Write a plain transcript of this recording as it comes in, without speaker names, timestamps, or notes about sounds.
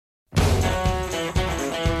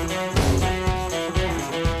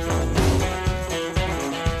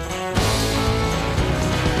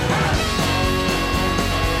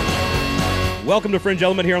Welcome to Fringe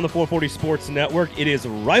Element here on the 440 Sports Network. It is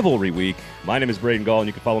Rivalry Week. My name is Braden Gall, and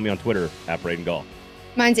you can follow me on Twitter at Braden Gall.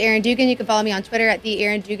 Mine's Aaron Dugan. You can follow me on Twitter at the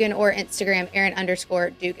Aaron Dugan or Instagram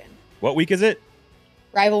Aaron_Dugan. What week is it?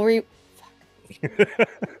 Rivalry.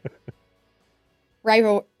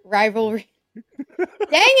 Rivalry. Dang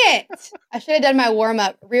it! I should have done my warm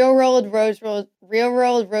up. Real World Road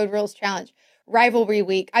Rules Challenge. Rivalry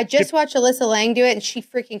Week. I just watched Alyssa Lang do it, and she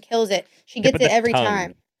freaking kills it. She gets it every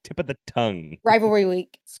time. Tip of the tongue. Rivalry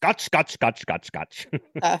Week. Scotch.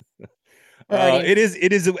 It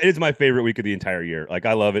is my favorite week of the entire year. Like,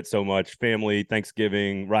 I love it so much. Family,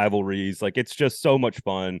 Thanksgiving, rivalries. Like, it's just so much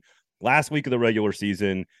fun. Last week of the regular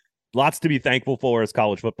season. Lots to be thankful for as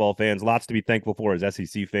college football fans. Lots to be thankful for as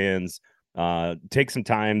SEC fans. Take some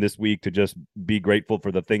time this week to just be grateful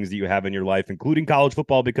for the things that you have in your life, including college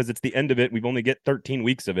football, because it's the end of it. We've only get 13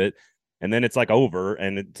 weeks of it, and then it's like over,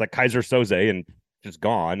 and it's like Kaiser Soze and just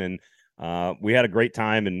gone. And we had a great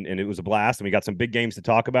time, and it was a blast, and we got some big games to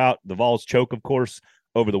talk about. The Vols choke, of course,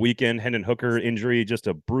 over the weekend. Hendon Hooker injury, just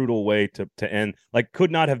a brutal way to end. Like,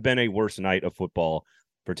 could not have been a worse night of football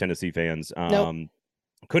for Tennessee fans. Nope.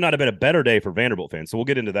 Could not have been a better day for Vanderbilt fans. So we'll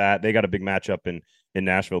get into that. They got a big matchup in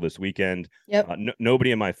Nashville this weekend. Yep.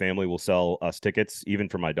 Nobody in my family will sell us tickets, even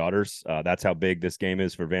for my daughters. That's how big this game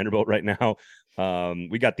is for Vanderbilt right now.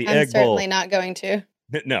 We got the Egg Bowl. I'm certainly not going to.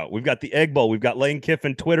 No, we've got the Egg Bowl. We've got Lane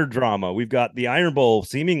Kiffin Twitter drama. We've got the Iron Bowl,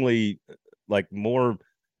 seemingly like more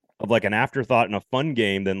of like an afterthought and a fun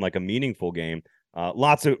game than like a meaningful game.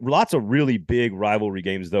 Lots of really big rivalry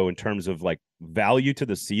games, though, in terms of like value to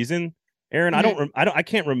the season. Aaron, Mm-hmm. I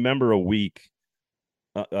can't remember a week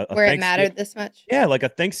where it mattered this much. Yeah, like a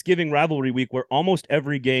Thanksgiving rivalry week where almost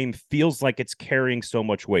every game feels like it's carrying so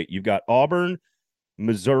much weight. You've got Auburn,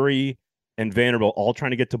 Missouri, and Vanderbilt all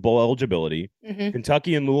trying to get to bowl eligibility. Mm-hmm.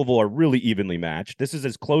 Kentucky and Louisville are really evenly matched. This is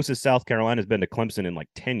as close as South Carolina has been to Clemson in like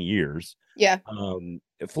 10 years. Yeah.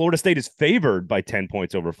 Florida State is favored by 10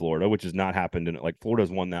 points over Florida, which has not happened. Like, Florida's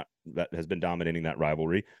one that has been dominating that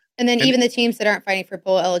rivalry. And then even the teams that aren't fighting for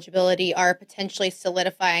bowl eligibility are potentially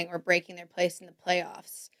solidifying or breaking their place in the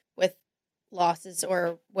playoffs with losses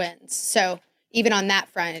or wins. So even on that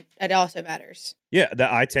front, it also matters. Yeah,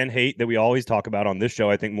 the I-10 hate that we always talk about on this show,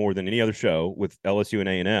 I think more than any other show with LSU and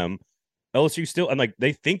A&M. LSU still, and like,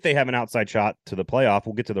 they think they have an outside shot to the playoff.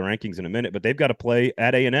 We'll get to the rankings in a minute, but they've got to play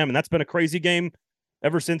at A&M, and that's been a crazy game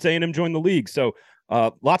ever since A&M joined the league. So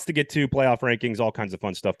lots to get to, playoff rankings, all kinds of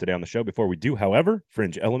fun stuff today on the show. Before we do, however,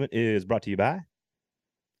 Fringe Element is brought to you by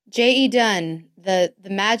J.E. Dunn, the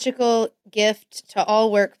magical gift to all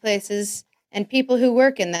workplaces and people who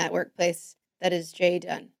work in that workplace. That is J.E.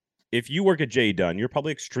 Dunn. If you work at J.E. Dunn, you're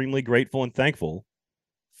probably extremely grateful and thankful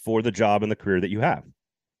for the job and the career that you have.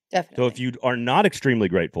 Definitely. So if you are not extremely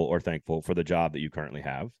grateful or thankful for the job that you currently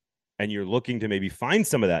have, and you're looking to maybe find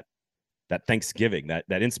some of that Thanksgiving,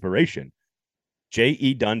 that inspiration,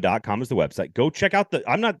 jedunn.com is the website. Go check out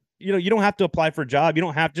you don't have to apply for a job. You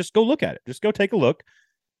don't have, just go look at it. Just go take a look.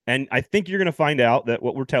 And I think you're going to find out that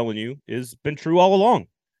what we're telling you has been true all along,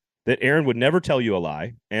 that Aaron would never tell you a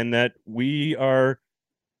lie, and that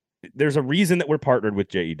there's a reason that we're partnered with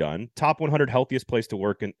J.E. Dunn, top 100 healthiest place to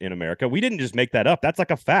work in America. We didn't just make that up. That's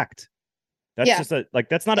like a fact. That's just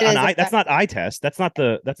that's not that's not eye test. That's not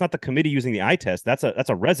the committee using the eye test. That's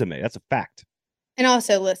a resume. That's a fact. And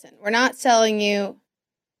also, listen, we're not selling you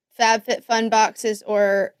FabFitFun boxes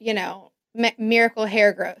or, miracle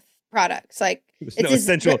hair growth products. Like, we're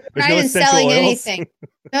not even selling oils. anything.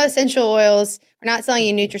 No essential oils. We're not selling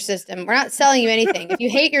you Nutrisystem. We're not selling you anything. If you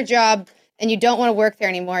hate your job and you don't want to work there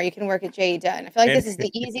anymore, you can work at J.E. Dunn. I feel like this is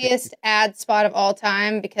the easiest ad spot of all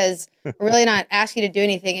time because we're really not asking you to do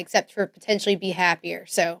anything except for potentially be happier.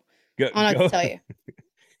 So I don't know what to tell you.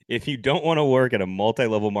 If you don't want to work at a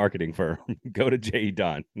multi-level marketing firm, go to J.E.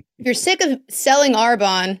 Dunn. If you're sick of selling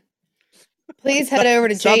Arbonne, please head over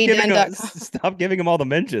to jedunn.com. Stop giving them all the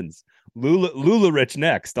mentions. Lula Rich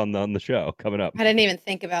next on the show coming up. I didn't even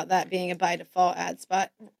think about that being a by default ad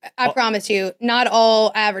spot. I promise you, not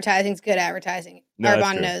all advertising is good advertising. No,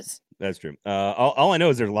 Arbonne knows. That's true. All I know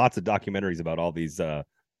is there's lots of documentaries about all these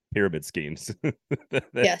pyramid schemes.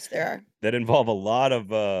 Yes, there are. That involve a lot of.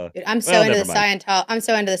 Dude, I'm so into the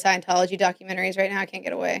Scientology documentaries right now. I can't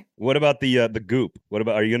get away. What about the Goop? What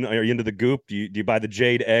about are you into the Goop? Do you buy the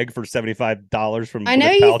Jade egg for $75 from? I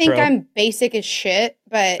know you think I'm basic as shit,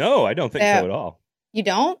 but no, I don't think so at all. You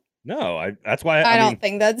don't? No, that's why I don't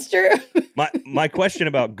think that's true. my question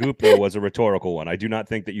about Goop though was a rhetorical one. I do not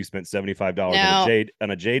think that you spent $75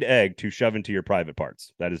 on a jade egg to shove into your private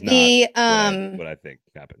parts. That is not what I think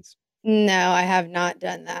happens. No, I have not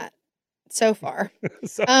done that so far.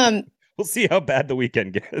 We'll see how bad the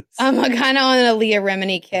weekend gets. I'm kind of on a Leah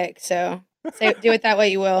Remini kick, so do it that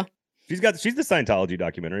way you will. She's the Scientology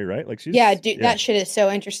documentary, right? Like Yeah, she's dude, that shit is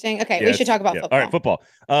so interesting. Okay, we should talk about yeah. All right, football.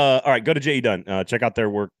 football. All right, go to JE Dunn. Check out their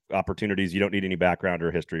work opportunities. You don't need any background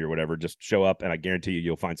or history or whatever. Just show up, and I guarantee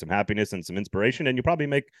you'll find some happiness and some inspiration, and you'll probably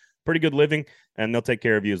make pretty good living. And they'll take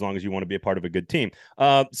care of you as long as you want to be a part of a good team.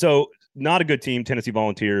 So not a good team, Tennessee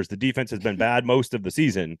Volunteers. The defense has been bad most of the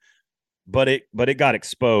season, but it got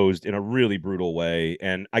exposed in a really brutal way.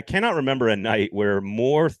 And I cannot remember a night where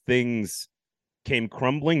more things came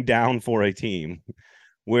crumbling down for a team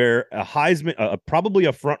where a Heisman, probably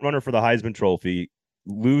a front runner for the Heisman Trophy,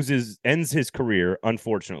 ends his career,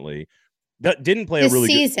 unfortunately. That didn't play This a really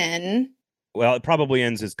season. good. Well, it probably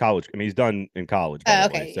ends his college. I mean, he's done in college, by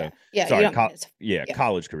the way. So, yeah. sorry, You don't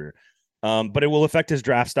college career. But it will affect his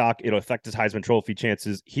draft stock. It'll affect his Heisman Trophy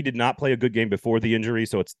chances. He did not play a good game before the injury,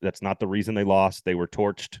 so that's not the reason they lost. They were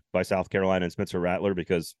torched by South Carolina and Spencer Rattler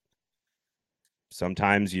because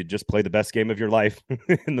sometimes you just play the best game of your life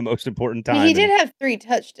in the most important time. He did have 3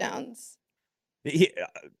 touchdowns. Oh,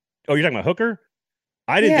 you're talking about Hooker?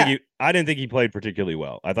 I didn't think he played particularly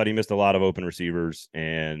well. I thought he missed a lot of open receivers,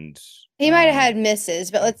 and he might have had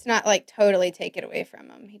misses, but let's not like totally take it away from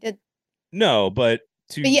him. He did. No, but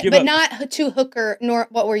not to Hooker nor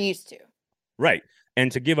what we're used to. Right,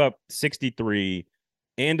 and to give up 63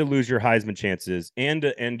 and to lose your Heisman chances and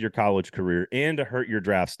to end your college career and to hurt your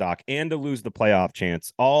draft stock and to lose the playoff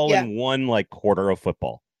chance all in one like quarter of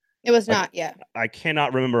football. It was not, I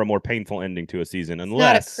cannot remember a more painful ending to a season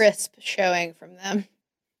unless not a crisp showing from them.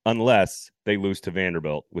 Unless they lose to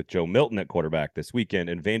Vanderbilt with Joe Milton at quarterback this weekend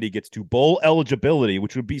and Vandy gets to bowl eligibility,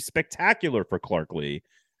 which would be spectacular for Clark Lee.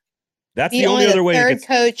 That's the only other way. Third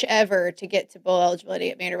coach ever to get to bowl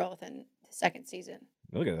eligibility at Vanderbilt within the second season.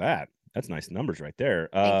 Look at that. That's nice numbers right there.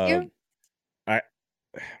 Thank you.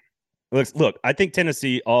 Look, I think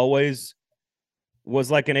Tennessee always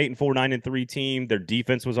was like an 8-4, 9-3 team. Their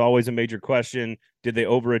defense was always a major question. Did they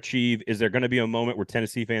overachieve? Is there going to be a moment where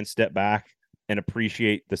Tennessee fans step back and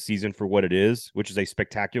appreciate the season for what it is, which is a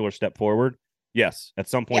spectacular step forward? Yes, at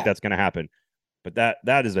some point that's going to happen. But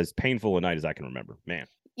that is as painful a night as I can remember, man.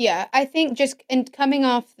 Yeah, I think just in coming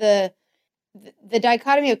off the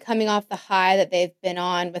dichotomy of coming off the high that they've been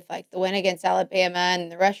on with like the win against Alabama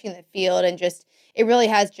and the rushing the field, and just it really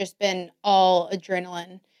has just been all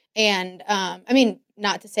adrenaline. And I mean,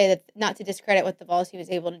 not to discredit what the Vols team was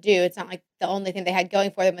able to do. It's not like the only thing they had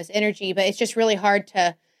going for them was energy, but it's just really hard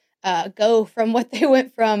to go from what they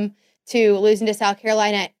went from to losing to South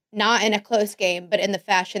Carolina, not in a close game, but in the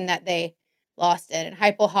fashion that they lost it. And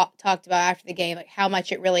Heupel talked about after the game, like how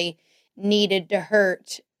much it really needed to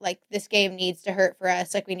hurt. Like this game needs to hurt for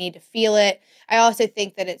us. Like we need to feel it. I also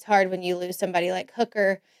think that it's hard when you lose somebody like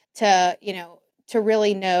Hooker to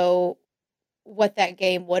really know what that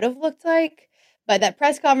game would have looked like. But that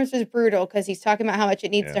press conference was brutal because he's talking about how much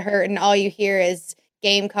it needs to hurt, and all you hear is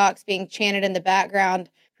Gamecocks being chanted in the background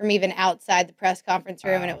from even outside the press conference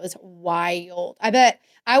room, and it was wild. I bet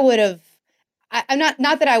I would have. I'm not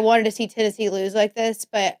that I wanted to see Tennessee lose like this,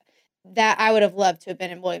 but that I would have loved to have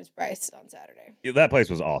been in Williams-Brice on Saturday. Yeah, that place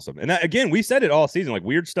was awesome, and that, again, we said it all season. Like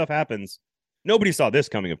weird stuff happens. Nobody saw this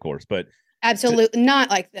coming, of course, but. Absolutely not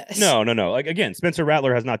like this. No. Like again, Spencer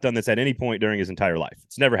Rattler has not done this at any point during his entire life.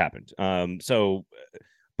 It's never happened.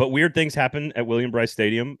 But weird things happen at Williams-Brice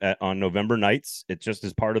Stadium on November nights. It just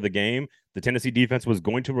is part of the game. The Tennessee defense was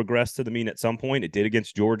going to regress to the mean at some point. It did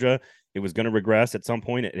against Georgia. It was going to regress at some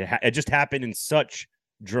point. It just happened in such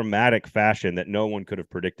dramatic fashion that no one could have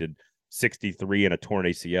predicted 63 and a torn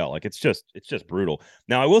ACL. Like it's just brutal.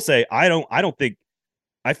 Now I will say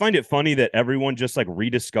I find it funny that everyone just like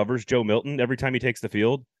rediscovers Joe Milton every time he takes the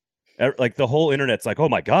field. Like the whole internet's like, oh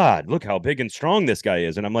my God, look how big and strong this guy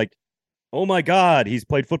is. And I'm like, oh my God, he's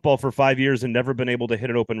played football for 5 years and never been able to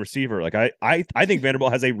hit an open receiver. Like I think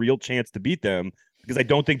Vanderbilt has a real chance to beat them because I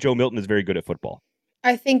don't think Joe Milton is very good at football.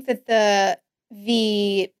 I think that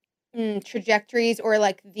the trajectories or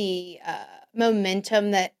like the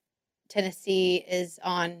momentum that Tennessee is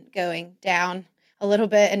on going down a little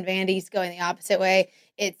bit and Vandy's going the opposite way,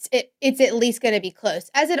 it's at least going to be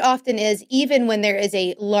close, as it often is, even when there is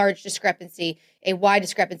a large discrepancy, a wide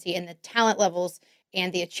discrepancy in the talent levels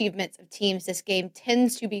and the achievements of teams. This game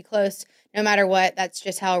tends to be close no matter what. That's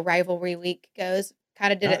just how rivalry week goes.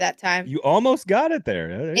 Kind of did it that time. You almost got it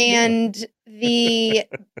there. And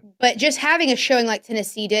but just having a showing like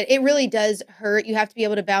Tennessee did, it really does hurt. You have to be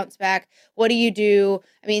able to bounce back. What do you do?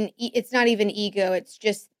 I mean, it's not even ego. It's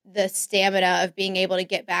just the stamina of being able to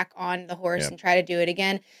get back on the horse and try to do it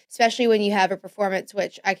again, especially when you have a performance,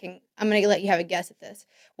 which I'm going to let you have a guess at this.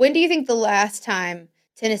 When do you think the last time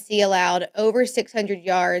Tennessee allowed over 600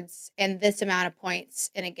 yards and this amount of points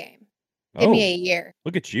in a game. Give Oh, me a year.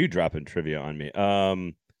 look at you dropping trivia on me.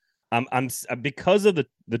 Because of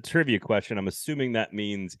the trivia question, I'm assuming that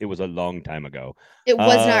means it was a long time ago. It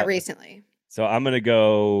was not recently. So I'm gonna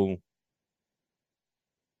go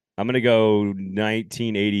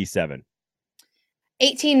 1987.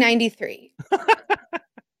 1893.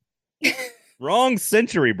 Wrong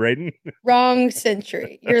century, Braden. Wrong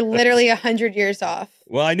century. You're literally 100 years off.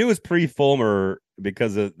 Well, I knew it was pre-Fulmer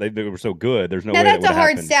because they were so good. There's no now way that's that a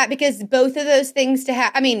hard happened. stat because both of those things to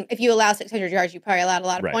have. I mean, if you allow 600 yards, you probably allowed a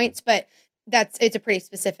lot of Right. points, but it's a pretty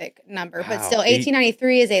specific number. Wow, but still,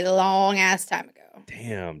 1893 is a long ass time ago.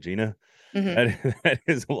 Damn, Gina. Mm-hmm. That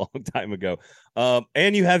is a long time ago.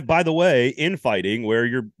 And you have, by the way, infighting where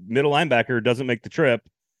your middle linebacker doesn't make the trip,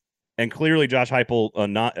 and clearly Josh Heupel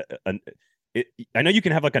I know you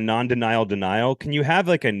can have like a non-denial denial. Can you have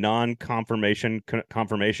like a non-confirmation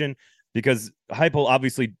confirmation? Because Heupel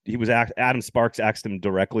obviously Adam Sparks asked him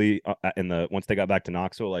directly once they got back to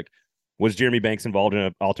Knoxville, like, was Jeremy Banks involved in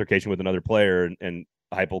an altercation with another player? And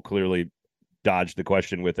Heupel clearly dodged the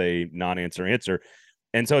question with a non-answer answer.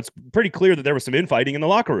 And so it's pretty clear that there was some infighting in the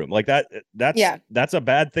locker room. Like that's a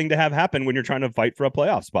bad thing to have happen when you're trying to fight for a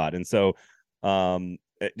playoff spot. And so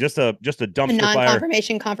just a dumpster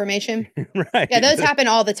non-confirmation confirmation. Right. Yeah, those happen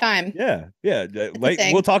all the time. Yeah.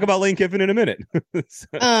 We'll talk about Lane Kiffin in a minute.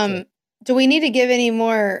 Do we need to give any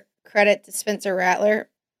more credit to Spencer Rattler?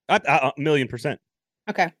 1,000,000%.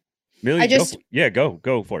 Okay.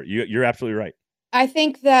 Go for it. You're absolutely right. I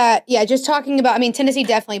think that, just talking about, I mean, Tennessee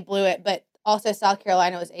definitely blew it, but also South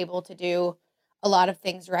Carolina was able to do a lot of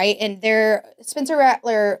things right. And Spencer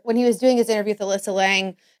Rattler, when he was doing his interview with Alyssa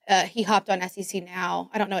Lang, he hopped on SEC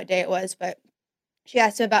Now. I don't know what day it was, but she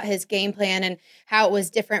asked him about his game plan and how it was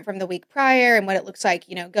different from the week prior and what it looks like,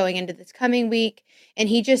 going into this coming week. And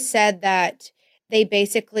he just said that they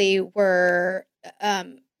basically were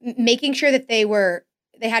making sure that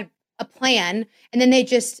they had a plan, and then they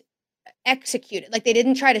just executed. Like, they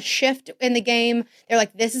didn't try to shift in the game. They're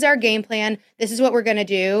like, this is our game plan. This is what we're going to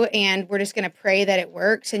do. And we're just going to pray that it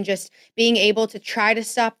works, and just being able to try to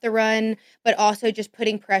stop the run, but also just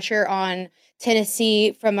putting pressure on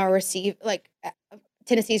Tennessee from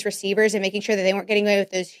Tennessee's receivers, and making sure that they weren't getting away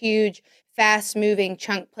with those huge, fast moving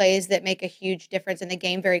chunk plays that make a huge difference in the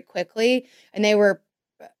game very quickly. And they were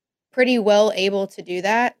pretty well able to do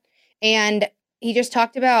that. And he just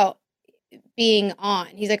talked about being on.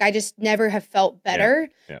 He's like, I just never have felt better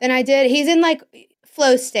than I did. He's in like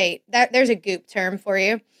flow state. There's a Goop term for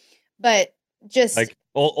you, but just like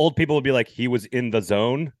old people would be like, he was in the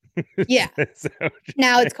zone. Yeah. So,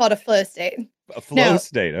 now it's called a flow state. A flow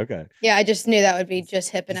state. Okay. Yeah, I just knew that would be just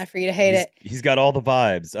hip enough for you to hate it. He's got all the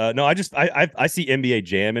vibes. No, I see NBA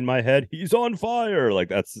Jam in my head. He's on fire. Like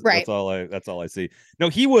that's all I see. No,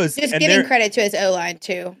 he was just giving credit to his O-line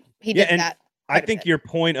too. He did that. I think your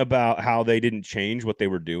point about how they didn't change what they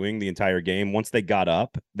were doing the entire game, once they got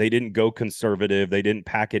up, they didn't go conservative. They didn't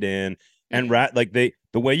pack it in. And the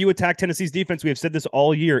way you attack Tennessee's defense, we have said this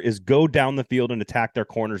all year, is go down the field and attack their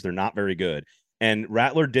corners. They're not very good. And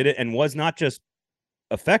Rattler did it and was not just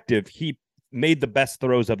effective. He made the best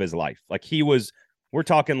throws of his life. Like we're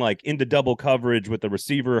talking like into double coverage with the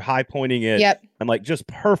receiver, high pointing it. Yep. And like just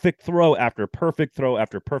perfect throw after perfect throw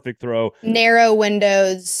after perfect throw. Narrow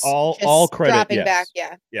windows. All credit. Dropping back.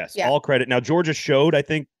 Yeah. Yes. All credit. Now, Georgia showed, I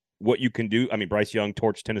think, what you can do. I mean, Bryce Young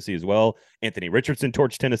torched Tennessee as well. Anthony Richardson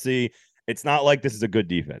torched Tennessee. It's not like this is a good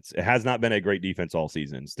defense. It has not been a great defense all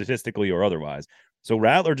season, statistically or otherwise. So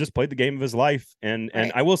Rattler just played the game of his life. And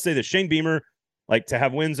I will say that Shane Beamer, like, to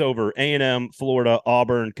have wins over A&M, Florida,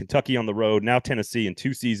 Auburn, Kentucky on the road, now Tennessee in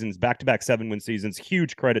 2 seasons, back-to-back 7-win seasons,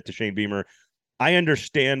 huge credit to Shane Beamer. I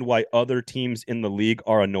understand why other teams in the league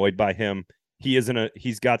are annoyed by him.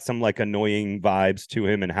 He's got some like annoying vibes to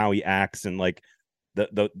him and how he acts and like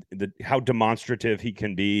the how demonstrative he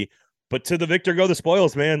can be. But to the victor go the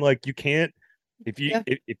spoils, man. Like, you can't, if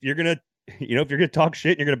you're gonna talk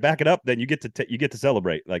shit and you're gonna back it up, then you get to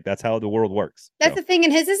celebrate. Like, that's how the world works. That's the thing,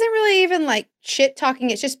 and his isn't really even like shit talking.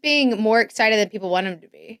 It's just being more excited than people want him to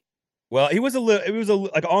be. Well, it was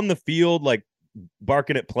like on the field, like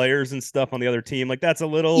barking at players and stuff on the other team. Like, that's a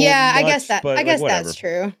little much, I guess that's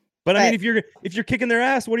true. But I mean, if you're kicking their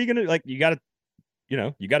ass, what are you gonna like? You gotta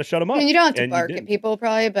shut them up. I mean, you don't have to bark at people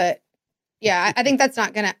probably, but yeah, I think that's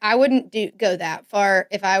not I wouldn't go that far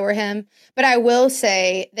if I were him. But I will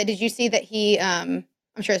say that, did you see that he, I'm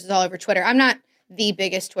sure this is all over Twitter. I'm not the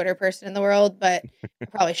biggest Twitter person in the world, but I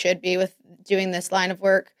probably should be with doing this line of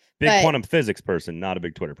work. Big quantum physics person, not a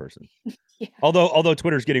big Twitter person. Yeah. Although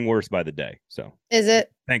Twitter's getting worse by the day. So is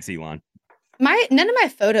it? Thanks, Elon. none of my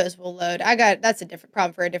photos will load. That's a different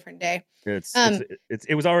problem for a different day. Um,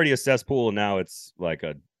 It was already a cesspool, and now it's like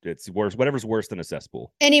it's worse. Whatever's worse than a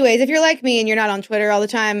cesspool. anyways, if you're like me and you're not on Twitter all the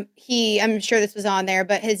time, I'm sure this was on there,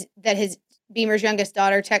 but his Beamer's youngest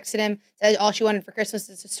daughter texted him, said all she wanted for Christmas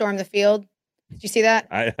is to storm the field. Did you see that?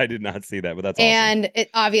 I did not see that, but that's awesome. And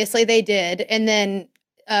obviously they did. And then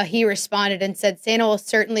he responded and said, Santa will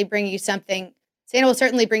certainly bring you something. Santa will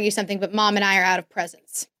certainly bring you something, but Mom and I are out of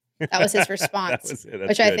presents. That was his response,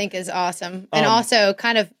 which good. I think is awesome. And also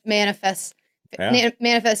kind of manifestation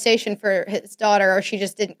for his daughter, or she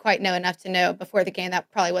just didn't quite know enough to know before the game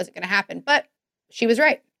that probably wasn't going to happen. But she was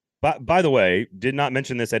right. By the way, did not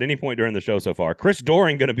mention this at any point during the show so far. Chris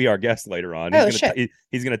Doering going to be our guest later on.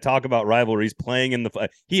 He's going to talk about rivalries playing in the.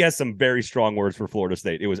 He has some very strong words for Florida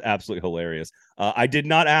State. It was absolutely hilarious. I did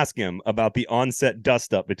not ask him about the onset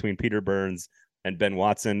dust up between Peter Burns and Ben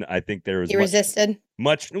Watson. I think there was resisted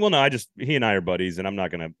much. Well, no, he and I are buddies, and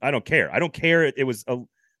I don't care. It was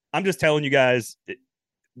I'm just telling you guys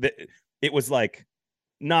that it was like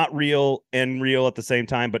not real and real at the same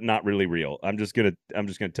time, but not really real. I'm just gonna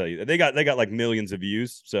tell you they got like millions of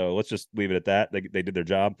views. So let's just leave it at that. They did their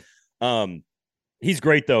job. He's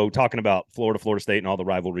great though, talking about Florida State and all the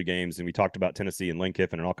rivalry games, and we talked about Tennessee and Lane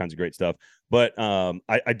Kiffin and all kinds of great stuff. But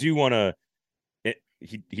I do want to.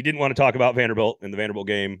 He didn't want to talk about Vanderbilt in the Vanderbilt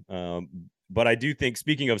game. But I do think,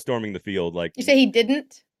 speaking of storming the field, like you say he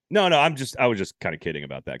didn't. No, I was just kind of kidding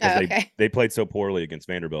about that because they played so poorly against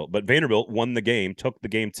Vanderbilt. But Vanderbilt won the game, took the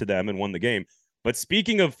game to them, and won the game. But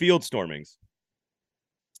speaking of field stormings,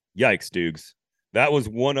 yikes, Dukes. That was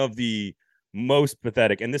one of the most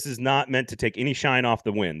pathetic. And this is not meant to take any shine off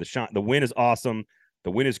the win. The win is awesome.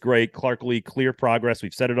 The win is great. Clark Lee, clear progress.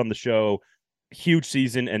 We've said it on the show. Huge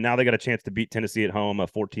season, and now they got a chance to beat Tennessee at home, a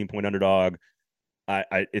 14-point underdog.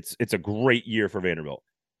 It's a great year for Vanderbilt.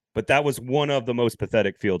 But that was one of the most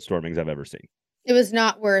pathetic field stormings I've ever seen. It was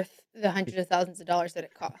not worth the hundreds of thousands of dollars that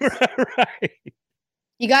it cost. Right.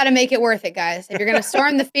 You got to make it worth it, guys. If you're going to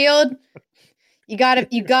storm the field, you got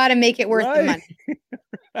to make it worth the money.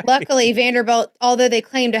 Right. Luckily, Vanderbilt, although they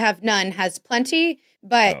claim to have none, has plenty,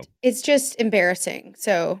 but it's just embarrassing.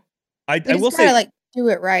 So I will say, do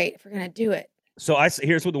it right if we're going to do it. So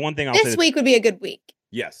here's what the one thing I'll say. This week would be a good week.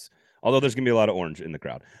 Yes. Although there's going to be a lot of orange in the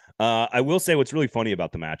crowd. I will say what's really funny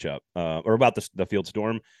about the matchup or about the field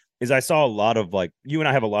storm is I saw a lot of, like, you and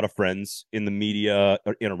I have a lot of friends in the media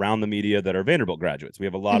or around the media that are Vanderbilt graduates. We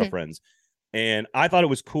have a lot of friends. And I thought it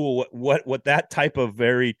was cool what that type of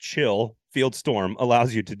very chill field storm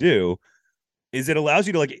allows you to do is it allows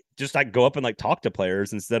you to just go up and talk to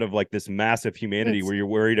players instead of this massive humanity where you're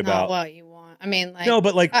worried about what you want. I mean, no,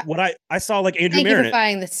 but what I saw Andrew Marinus. Thank you for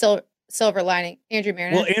finding the silver lining, Andrew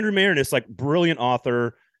Marinus. Well, Andrew Marinus, brilliant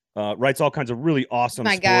author, writes all kinds of really awesome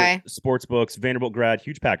sports books. Vanderbilt grad,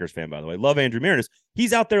 huge Packers fan, by the way. Love Andrew Marinus.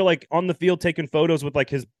 He's out there on the field taking photos with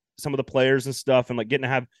some of the players and stuff, and getting to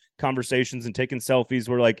have conversations and taking selfies.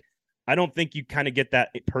 Where I don't think you kind of get that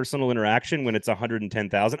personal interaction when it's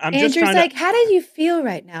 110,000. Andrew's just trying how did you feel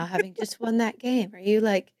right now having just won that game? Are you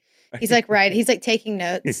He's right. He's taking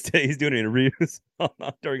notes. He's doing interviews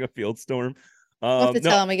during a field storm. We'll have to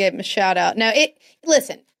tell him we gave him a shout out. No,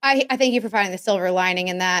 listen, I thank you for finding the silver lining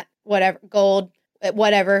in that, whatever, gold,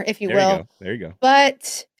 whatever, if you will. There you go.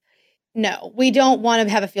 But no, we don't want to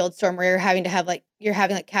have a field storm where you're having to have you're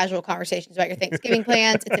having casual conversations about your Thanksgiving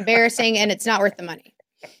plans. It's embarrassing and it's not worth the money.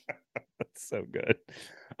 That's so good.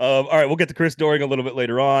 All right, we'll get to Chris Doering a little bit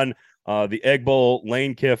later on. The Egg Bowl,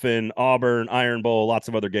 Lane Kiffin, Auburn, Iron Bowl, lots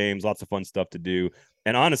of other games, lots of fun stuff to do.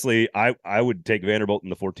 And honestly, I would take Vanderbilt in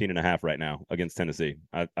the 14.5 right now against Tennessee.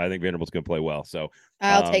 I think Vanderbilt's going to play well. So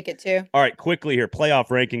I'll take it too. All right, quickly here. Playoff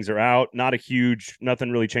rankings are out.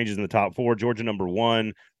 Nothing really changes in the top four. Georgia number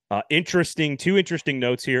 1. Two interesting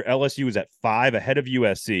notes here. LSU is at 5 ahead of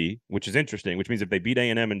USC, which is interesting, which means if they beat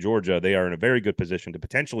A&M and Georgia, they are in a very good position to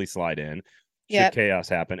potentially slide in should chaos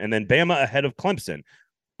happen. And then Bama ahead of Clemson.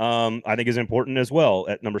 I think is important as well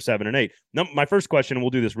at number 7 and 8. My first question, and we'll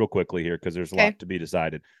do this real quickly here because there's a lot to be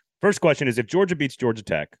decided. First question is, if Georgia beats Georgia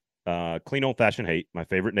Tech, clean old-fashioned hate, my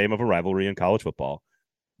favorite name of a rivalry in college football,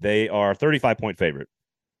 they are 35-point favorite.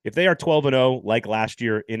 If they are 12-0 like last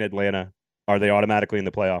year in Atlanta, are they automatically in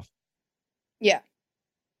the playoff? Yeah.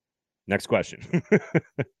 Next question.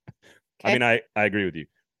 I mean, I agree with you.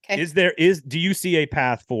 Okay. Do you see a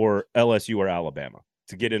path for LSU or Alabama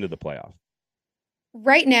to get into the playoff?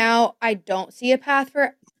 Right now, I don't see a path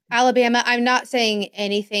for Alabama. I'm not saying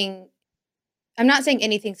anything's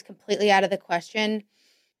completely out of the question,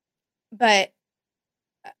 but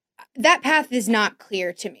that path is not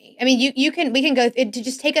clear to me. I mean, we can go. It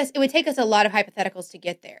would take us a lot of hypotheticals to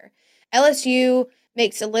get there. LSU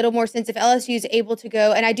makes a little more sense if LSU is able to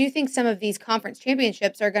go. And I do think some of these conference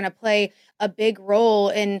championships are going to play a big role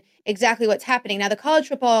in exactly what's happening. Now, the college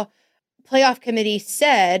football playoff committee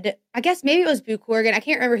said, I guess maybe it was Boo Corrigan, I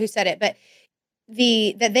can't remember who said it, but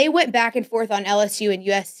that they went back and forth on LSU and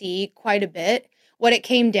USC quite a bit. What it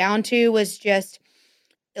came down to was just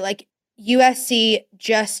like USC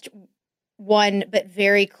just won, but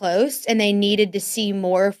very close, and they needed to see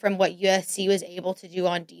more from what USC was able to do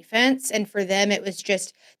on defense. And for them, it was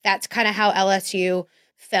just that's kind of how LSU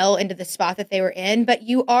fell into the spot that they were in. But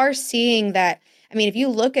you are seeing that. I mean, if you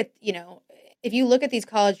look at these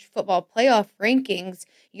college football playoff rankings,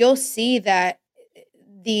 you'll see that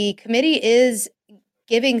the committee is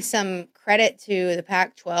giving some credit to the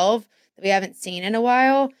Pac-12 that we haven't seen in a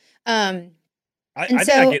while. I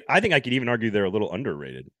think I could even argue they're a little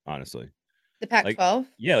underrated, honestly. The Pac-12,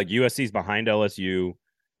 like USC's behind LSU.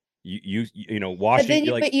 You know,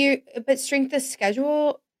 Washington. But strength of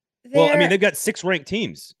schedule. Well, I mean, they've got 6 ranked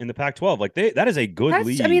teams in the Pac-12. Like that is a good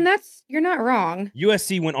league. I mean, you're not wrong.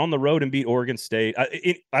 USC went on the road and beat Oregon State.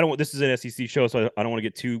 This is an SEC show, so I don't want to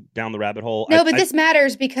get too down the rabbit hole. No, but this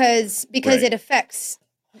matters because it affects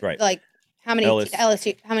like how many how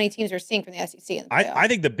many teams we're seeing from the SEC. I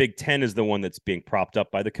think the Big Ten is the one that's being propped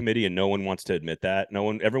up by the committee, and no one wants to admit that.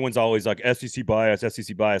 Everyone's always like SEC bias.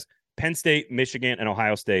 Penn State, Michigan, and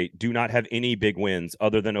Ohio State do not have any big wins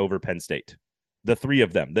other than over Penn State. The 3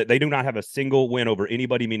 of them, they do not have a single win over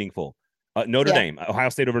anybody meaningful. Notre Dame, Ohio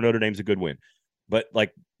State over Notre Dame is a good win, but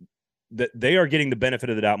like they are getting the benefit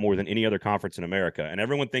of the doubt more than any other conference in America. And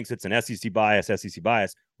everyone thinks it's an SEC bias.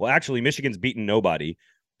 Well, actually, Michigan's beaten nobody.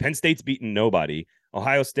 Penn State's beaten nobody.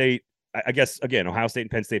 Ohio State, I guess, again, Ohio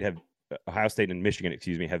State and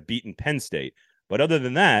Michigan, have beaten Penn State. But other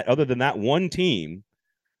than that one team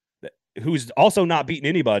who's also not beaten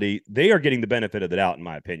anybody, they are getting the benefit of the doubt, in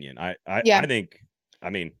my opinion. I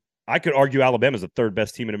could argue Alabama's the 3rd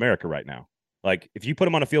best team in America right now. Like, if you put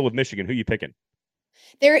them on a field with Michigan, who are you picking?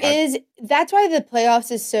 That's why the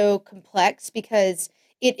playoffs is so complex, because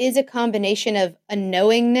it is a combination of a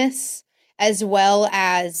knowingness as well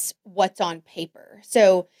as what's on paper.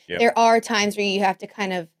 So there are times where you have to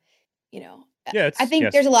kind of, I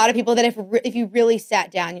think there's a lot of people that if you really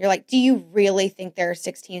sat down, you're like, do you really think there are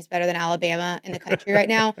 6 teams better than Alabama in the country right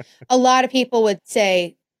now? A lot of people would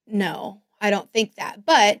say, no, I don't think that.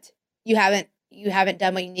 But you haven't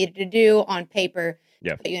done what you needed to do on paper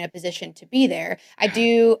to put you in a position to be there.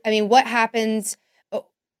 What happens?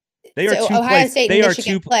 They are Ohio State and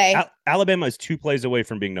Michigan play. Alabama is 2 plays away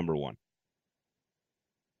from being number 1.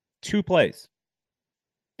 2 plays.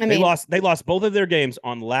 They lost both of their games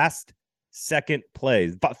on last second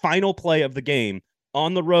plays, final play of the game,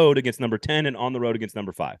 on the road against number 10 and on the road against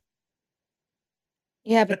number 5.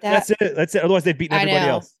 Yeah, but that's it. Otherwise, they've beaten everybody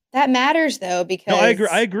else. That matters, though, because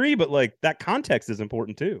I agree, but like that context is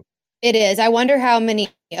important too. It is. I wonder how many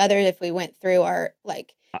others, if we went through our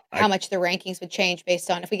how much the rankings would change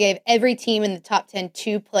based on if we gave every team in the top 10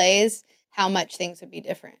 2 plays, how much things would be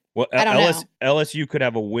different. Well, I don't know. LSU could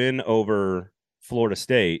have a win over Florida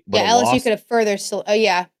State. But LSU could have further.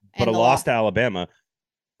 But a loss to Alabama.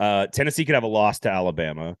 Tennessee could have a loss to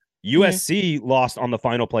Alabama. USC lost on the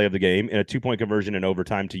final play of the game in a 2-point conversion in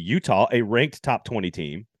overtime to Utah, a ranked top 20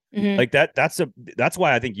 team. Like that's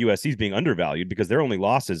why I think USC is being undervalued, because their only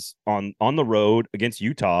losses on the road against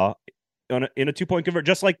Utah in a 2-point conversion,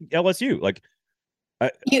 just like LSU. Like,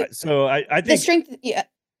 I think the strength. Yeah,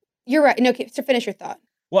 you're right. No, so finish your thought.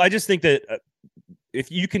 Well, I just think that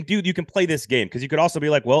if you can play this game, because you could also be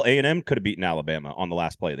like, well, A&M could have beaten Alabama on the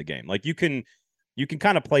last play of the game. Like you can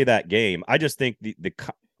kind of play that game. I just think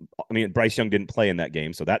Bryce Young didn't play in that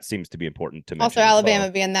game, so that seems to be important to mention. Also, Alabama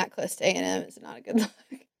being that close to A&M is not a good look.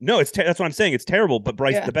 No, that's what I'm saying. It's terrible, but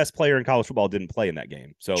Bryce, the best player in college football, didn't play in that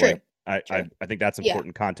game. So I think that's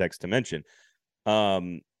important context to mention.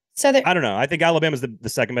 I don't know. I think Alabama's the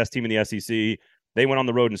second best team in the SEC. They went on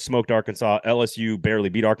the road and smoked Arkansas. LSU barely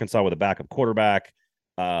beat Arkansas with a backup quarterback.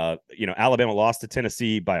 Alabama lost to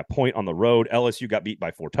Tennessee by a point on the road. LSU got beat by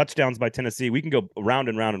 4 touchdowns by Tennessee. We can go round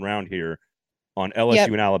and round and round here on LSU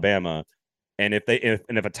and Alabama. And if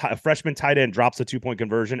a freshman tight end drops a 2-point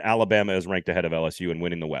conversion, Alabama is ranked ahead of LSU and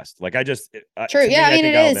winning the West. Like I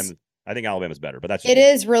think Alabama's better, but that's just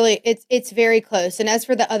is really it's very close. And as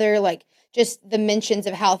for the other just the mentions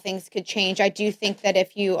of how things could change, I do think that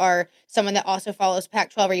if you are someone that also follows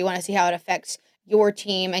Pac-12 or you want to see how it affects your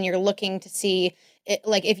team and you're looking to see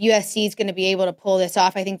if USC is going to be able to pull this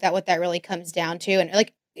off, I think that what that really comes down to,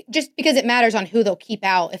 and just because it matters on who they'll keep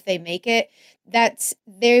out if they make it,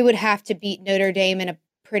 they would have to beat Notre Dame in a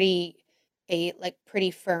pretty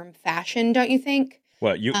firm fashion, don't you think?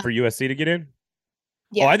 What you for USC to get in?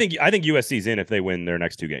 Yeah. Oh, I think USC's in if they win their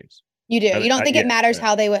next 2 games. You do. You don't think it matters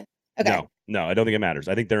how they win? Okay. No, I don't think it matters.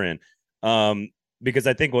 I think they're in. Because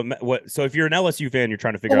I think so if you're an LSU fan, you're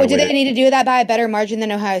trying to figure out. Do they need to do that by a better margin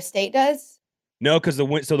than Ohio State does? No, because the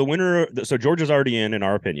winner. So Georgia's already in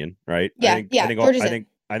our opinion, right? Yeah,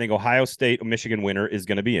 I think Ohio State, Michigan winner is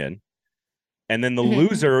going to be in, and then the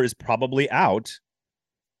loser is probably out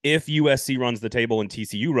if USC runs the table and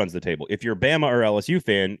TCU runs the table. If you're a Bama or LSU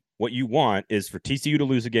fan, what you want is for TCU to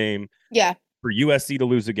lose a game, for USC to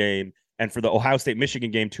lose a game, and for the Ohio State Michigan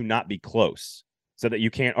game to not be close, so that you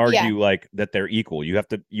can't argue like that they're equal. You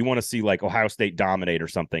want to see like Ohio State dominate or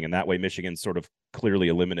something, and that way Michigan's sort of clearly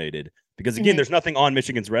eliminated. Because again, there's nothing on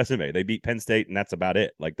Michigan's resume. They beat Penn State, and that's about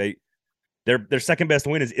it. Like their second best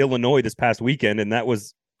win is Illinois this past weekend, and that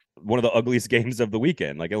was one of the ugliest games of the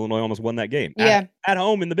weekend. Like Illinois almost won that game. At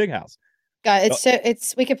home in the Big House. God,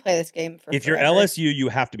 we could play this game for if forever. You're LSU, you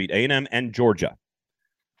have to beat A&M and Georgia.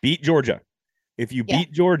 Beat Georgia. If you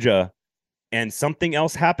beat Georgia and something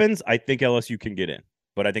else happens, I think LSU can get in.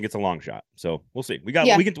 But I think it's a long shot. So we'll see. We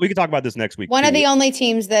can talk about this next week. One of the only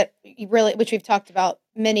teams that which we've talked about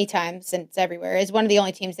many times since everywhere, is one of the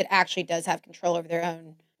only teams that actually does have control over their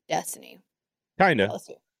own destiny. Kind of.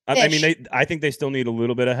 I mean, I think they still need a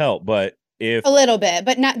little bit of help, but a little bit,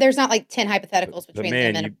 but there's not like 10 hypotheticals between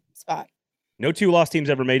them and a spot. No 2-loss teams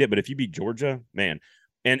ever made it, but if you beat Georgia, man,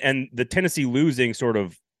 and the Tennessee losing sort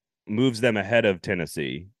of moves them ahead of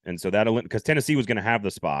Tennessee, and so because Tennessee was going to have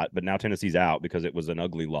the spot, but now Tennessee's out because it was an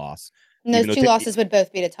ugly loss. And those 2 losses would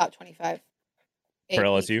both be to top 25 for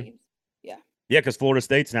LSU. Teams. Yeah, because Florida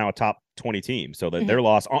State's now a top 20 team, so that their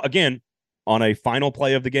loss again on a final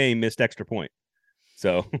play of the game missed extra point.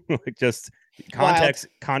 So just context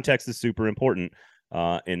is super important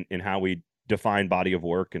in how we define body of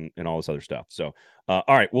work and all this other stuff. So all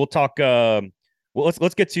right, we'll talk. Well,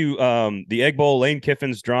 let's get to the Egg Bowl, Lane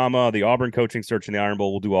Kiffin's drama, the Auburn coaching search, and the Iron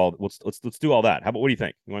Bowl. We'll do all. Let's do all that. How about what do you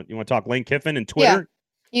think? You want to talk Lane Kiffin and Twitter?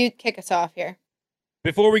 Yeah, you kick us off here.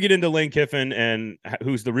 Before we get into Lane Kiffin and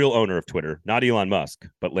who's the real owner of Twitter, not Elon Musk,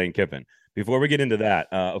 but Lane Kiffin. Before we get into that,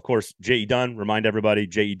 of course, J.E. Dunn. Remind everybody,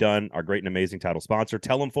 J.E. Dunn, our great and amazing title sponsor.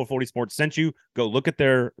 Tell them 440 Sports sent you. Go look at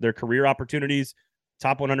their career opportunities.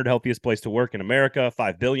 Top 100 healthiest place to work in America.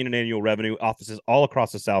 $5 billion in annual revenue. Offices all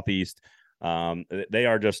across the Southeast. They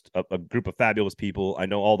are just a group of fabulous people. I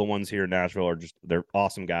know all the ones here in Nashville they're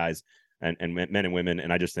awesome guys and men and women.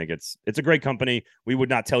 And I just think it's a great company. We would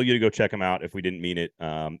not tell you to go check them out if we didn't mean it.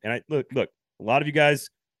 Look, a lot of you guys,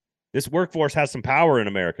 this workforce has some power in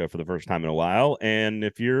America for the first time in a while. And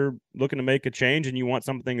if you're looking to make a change and you want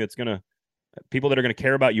something that's people that are going to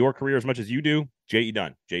care about your career as much as you do, J.E.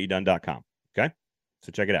 Dunn, jedunn.com. Okay.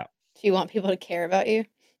 So check it out. Do you want people to care about you?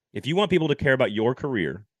 If you want people to care about your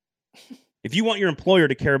career, if you want your employer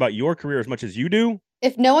to care about your career as much as you do,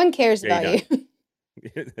 if no one cares about you,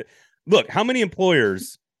 look, how many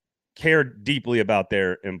employers care deeply about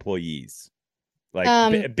their employees?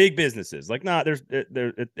 Like big businesses, like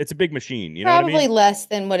it's a big machine. You know what I mean? Less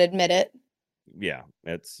than would admit it. Yeah,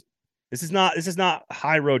 this is not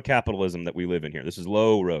high road capitalism that we live in here. This is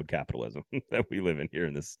low road capitalism that we live in here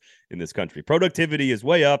in this country. Productivity is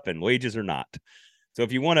way up and wages are not. So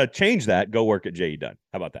if you want to change that, go work at J.E. Dunn.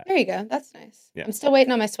 How about that? There you go. That's nice. Yeah. I'm still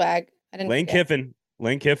waiting on my swag. I didn't.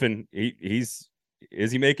 Lane Kiffin. Is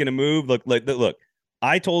he making a move? Look.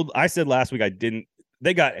 I said last week I didn't.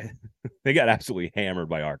 They got absolutely hammered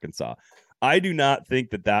by Arkansas. I do not think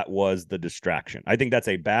that was the distraction. I think that's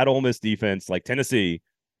a bad Ole Miss defense, like Tennessee,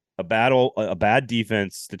 a bad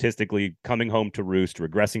defense statistically coming home to roost,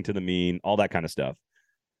 regressing to the mean, all that kind of stuff.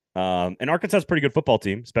 And Arkansas is a pretty good football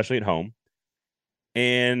team, especially at home.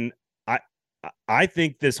 And I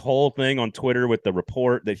think this whole thing on Twitter with the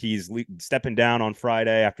report that he's stepping down on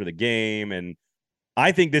Friday after the game, and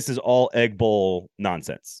I think this is all Egg Bowl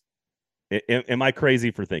nonsense. Am I crazy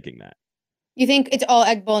for thinking that? You think it's all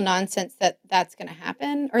Egg Bowl nonsense that's going to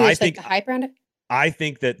happen? Or there's the hype around it? I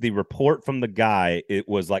think that the report from the guy, it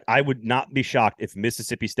was like, I would not be shocked if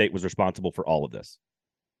Mississippi State was responsible for all of this.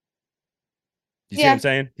 You see what I'm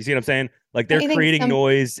saying? You see what I'm saying? Like they're creating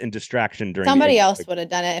noise and distraction during. Somebody else would have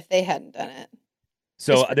done it if they hadn't done it.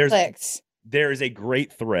 So there is a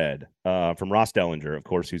great thread from Ross Dellinger, of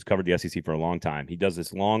course, who's covered the SEC for a long time. He does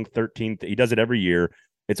this long 13. He does it every year.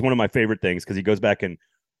 It's one of my favorite things because he goes back and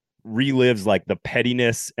relives like the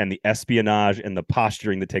pettiness and the espionage and the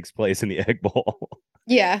posturing that takes place in the Egg Bowl.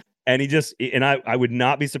 Yeah. And I would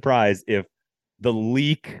not be surprised if the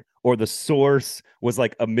leak or the source was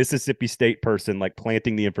like a Mississippi State person, like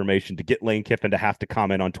planting the information to get Lane Kiffin to have to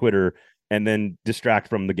comment on Twitter and then distract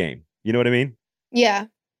from the game. You know what I mean? Yeah.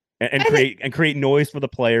 and create noise for the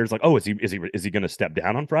players. Like, oh, is he going to step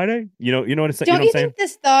down on Friday? You know what I'm saying? Don't you think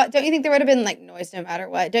don't you think there would have been like noise no matter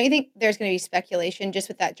what? Don't you think there's going to be speculation just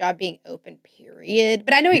with that job being open, period?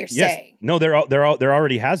 But I know what you're saying. No, there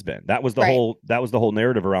already has been. That was the Right. whole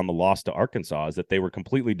narrative around the loss to Arkansas, is that they were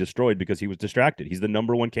completely destroyed because he was distracted. He's the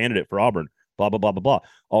number one candidate for Auburn. Blah blah blah blah blah.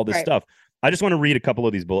 All this stuff. I just want to read a couple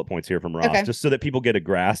of these bullet points here from Ross, just so that people get a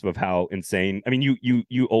grasp of how insane. I mean,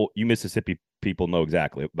 you Mississippi people know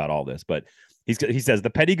exactly about all this, but he says the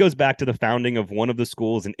Petty goes back to the founding of one of the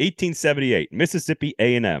schools in 1878. Mississippi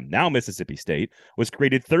A&M, now Mississippi State, was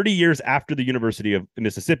created 30 years after the University of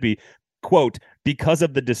Mississippi, quote, because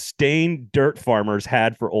of the disdain dirt farmers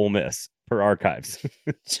had for Ole Miss, per archives.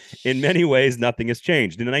 In many ways, nothing has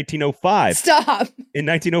changed. In 1905, In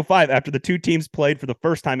 1905, after the two teams played for the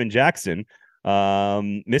first time in Jackson,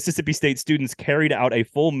 Mississippi State students carried out a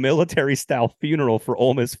full military-style funeral for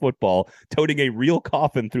Ole Miss football, toting a real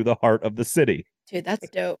coffin through the heart of the city. Dude, that's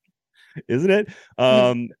dope. Isn't it?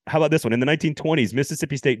 How about this one? In the 1920s,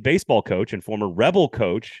 Mississippi State baseball coach and former Rebel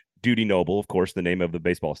coach Dudy Noble, of course, the name of the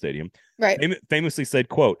baseball stadium, right, famously said,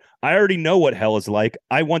 quote, "I already know what hell is like.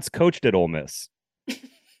 I once coached at Ole Miss."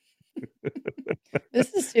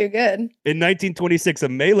 This is too good. In 1926, a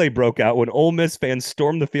melee broke out when Ole Miss fans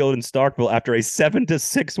stormed the field in Starkville after a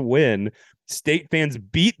 7-6 win. State fans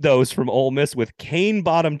beat those from Ole Miss with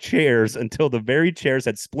cane-bottom chairs until the very chairs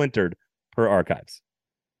had splintered, per archives.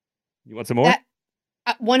 You want some more?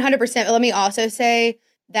 100%. Let me also say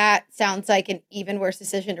that sounds like an even worse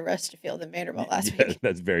decision to roast a field than Vanderbilt last week.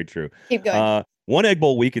 That's very true. Keep going. One Egg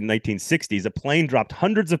Bowl week in 1960s, a plane dropped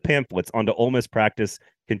hundreds of pamphlets onto Ole Miss practice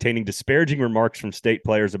containing disparaging remarks from State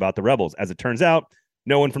players about the Rebels. As it turns out,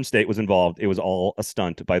 no one from State was involved. It was all a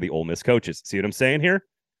stunt by the Ole Miss coaches. See what I'm saying here?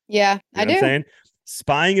 Yeah, I do. What I'm saying?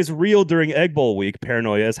 Spying is real during Egg Bowl week.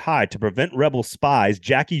 Paranoia is high. To prevent Rebel spies,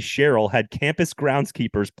 Jackie Sherrill had campus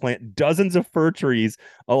groundskeepers plant dozens of fir trees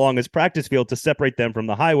along his practice field to separate them from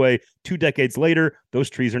the highway. 2 decades later, those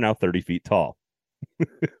trees are now 30 feet tall.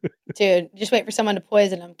 Dude, just wait for someone to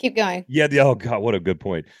poison them. Keep going. Yeah. Oh, God, what a good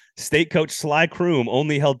point. State coach Sly Kroom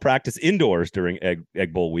only held practice indoors during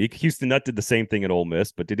Egg Bowl week. Houston Nutt did the same thing at Ole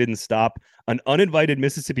Miss, but they didn't stop an uninvited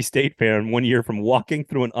Mississippi State fan one year from walking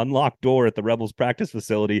through an unlocked door at the Rebels practice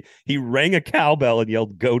facility. He rang a cowbell and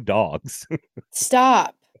yelled, "Go Dogs."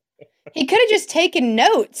 Stop. He could have just taken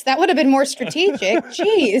notes. That would have been more strategic.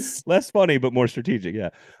 Jeez. Less funny, but more strategic, yeah.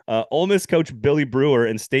 Ole Miss coach Billy Brewer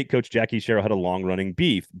and State coach Jackie Sherrill had a long-running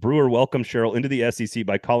beef. Brewer welcomed Sherrill into the SEC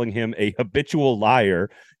by calling him a habitual liar.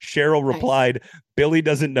 Sherrill replied, "Billy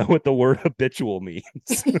doesn't know what the word habitual means."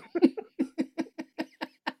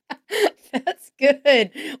 That's good.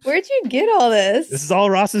 Where'd you get all this? This is all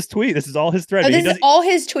Ross's tweet. This is all his thread. Oh, this is all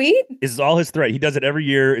his tweet? This is all his thread. He does it every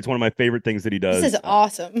year. It's one of my favorite things that he does. This is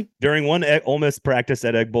awesome. During one Ole Miss practice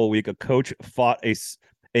at Egg Bowl week, a coach fought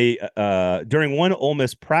during one Ole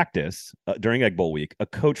Miss practice during Egg Bowl week, a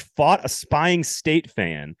coach fought a spying State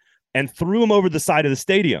fan and threw him over the side of the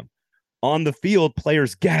stadium. On the field,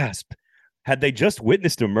 players gasped. Had they just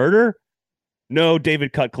witnessed a murder? No,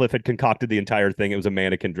 David Cutcliffe had concocted the entire thing. It was a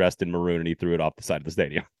mannequin dressed in maroon, and he threw it off the side of the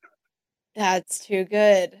stadium. That's too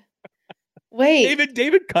good. Wait.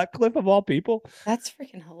 David Cutcliffe, of all people? That's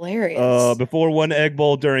freaking hilarious. Before one Egg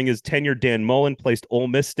Bowl during his tenure, Dan Mullen placed Ole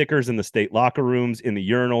Miss stickers in the State locker rooms, in the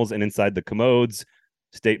urinals, and inside the commodes.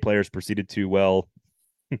 State players proceeded to,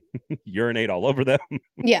 urinate all over them.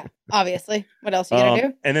 Yeah, obviously. What else are you going to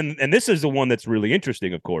do? And this is the one that's really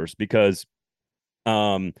interesting, of course, because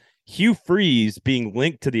Hugh Freeze being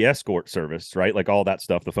linked to the escort service, right? Like all that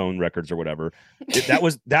stuff, the phone records or whatever.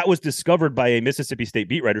 that was discovered by a Mississippi State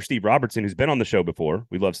beat writer, Steve Robertson, who's been on the show before.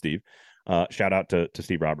 We love Steve. Shout out to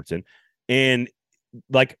Steve Robertson. And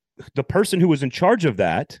like the person who was in charge of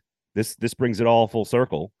that, this brings it all full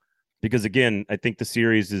circle. Because again, I think the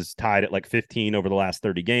series is tied at like 15 over the last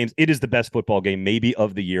 30 games. It is the best football game maybe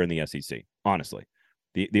of the year in the SEC, honestly.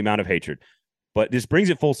 The amount of hatred. But this brings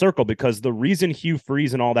it full circle because the reason Hugh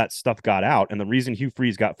Freeze and all that stuff got out and the reason Hugh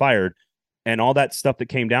Freeze got fired and all that stuff that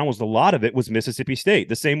came down was a lot of it was Mississippi State.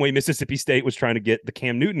 The same way Mississippi State was trying to get the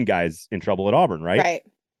Cam Newton guys in trouble at Auburn, right? Right.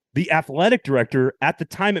 The athletic director at the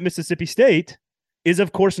time at Mississippi State is,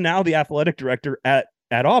 of course, now the athletic director at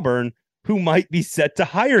Auburn, who might be set to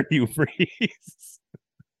hire Hugh Freeze.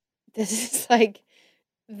 This is like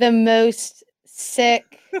the most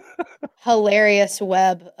sick, hilarious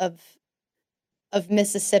web of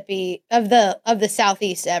Mississippi, of the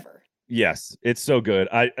Southeast ever. Yes, it's so good.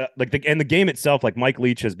 The game itself, like Mike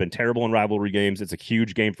Leach has been terrible in rivalry games. It's a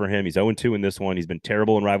huge game for him. He's 0-2 in this one. He's been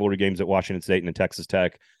terrible in rivalry games at Washington State and at Texas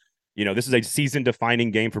Tech. This is a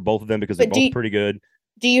season-defining game for both of them because they're both pretty good.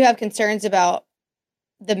 Do you have concerns about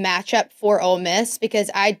the matchup for Ole Miss?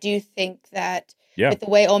 Because I do think that Yeah. with the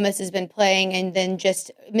way Ole Miss has been playing, and then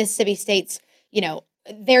just Mississippi State's, you know,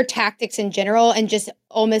 their tactics in general, and just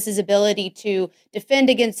Ole Miss's ability to defend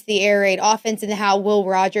against the air raid offense, and how Will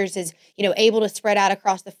Rogers is, able to spread out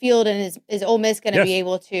across the field, and is Ole Miss going to be Yes.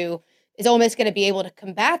 able to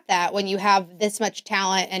combat that when you have this much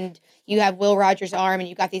talent and you have Will Rogers' arm and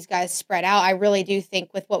you've got these guys spread out? I really do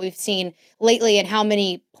think with what we've seen lately and how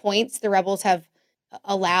many points the Rebels have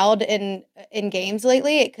allowed in games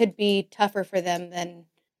lately, it could be tougher for them than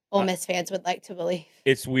Ole Miss fans would like to believe.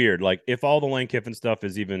 It's weird. Like if all the Lane Kiffin stuff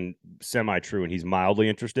is even semi-true and he's mildly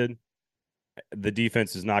interested, the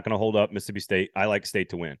defense is not going to hold up Mississippi State. I like State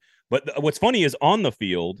to win. But what's funny is on the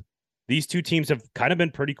field, these two teams have kind of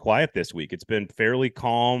been pretty quiet this week. It's been fairly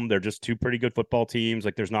calm. They're just two pretty good football teams.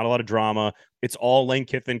 Like there's not a lot of drama. It's all Lane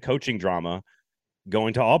Kiffin coaching drama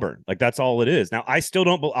going to Auburn. Like that's all it is. Now I still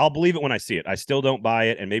don't. I'll believe it when I see it. I still don't buy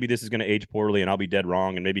it. And maybe this is going to age poorly, and I'll be dead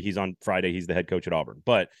wrong. And maybe he's on Friday. He's the head coach at Auburn.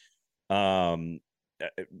 But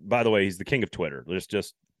by the way, he's the king of Twitter.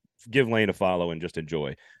 Just give Lane a follow and just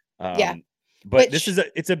enjoy. Yeah. But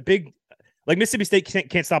it's a big, like Mississippi State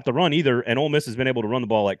can't stop the run either, and Ole Miss has been able to run the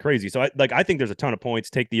ball like crazy. So I think there's a ton of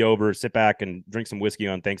points. Take the over, sit back and drink some whiskey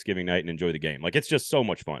on Thanksgiving night and enjoy the game. Like it's just so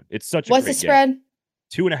much fun. It's such a What's great the spread?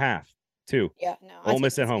 Game. 2.5. 2. Yeah, no. Ole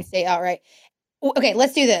Miss at home. State outright. Okay,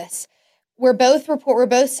 let's do this. We're both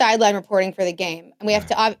sideline reporting for the game, and we have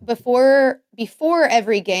to before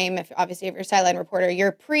every game. If you're a sideline reporter,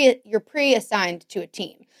 you're pre-assigned to a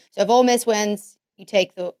team. So if Ole Miss wins, you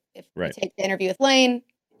take you take the interview with Lane,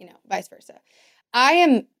 vice versa. I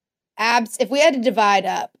am if we had to divide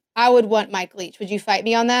up, I would want Mike Leach. Would you fight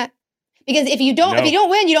me on that? Because if you don't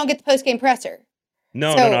win, you don't get the post-game presser.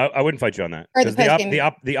 No, I wouldn't fight you on that. Or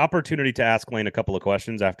the opportunity to ask Lane a couple of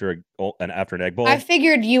questions after an egg bowl. I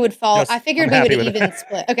figured you would fall. I figured we would even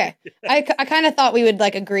split. Okay, I kind of thought we would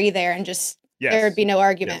agree there and just there would be no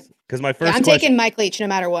argument. Because my first, I'm taking Mike Leach no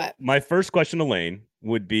matter what. My first question to Lane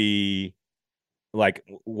would be, like,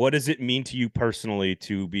 what does it mean to you personally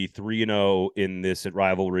to be 3-0 in this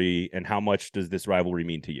rivalry, and how much does this rivalry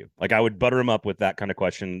mean to you? Like, I would butter him up with that kind of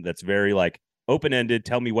question. That's very open-ended.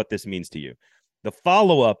 Tell me what this means to you. The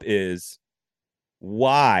follow-up is,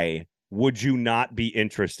 why would you not be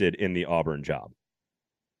interested in the Auburn job?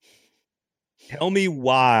 Tell me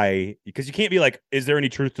why, because you can't be like, is there any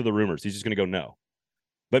truth to the rumors? He's just going to go no.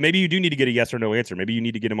 But maybe you do need to get a yes or no answer. Maybe you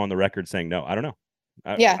need to get him on the record saying no. I don't know.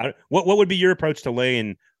 What would be your approach to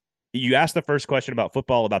Lane? You asked the first question about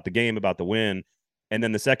football, about the game, about the win. And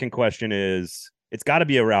then the second question is, it's got to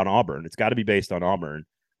be around Auburn. It's got to be based on Auburn.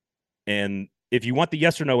 And if you want the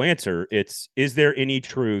yes or no answer, is there any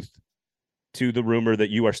truth to the rumor that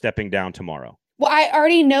you are stepping down tomorrow? Well, I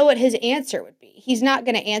already know what his answer would be. He's not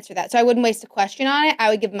going to answer that. So I wouldn't waste a question on it. I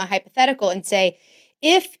would give him a hypothetical and say,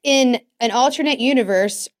 if in an alternate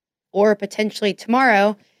universe or potentially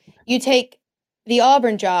tomorrow, you take the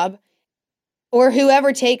Auburn job or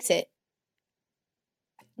whoever takes it,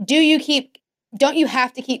 don't you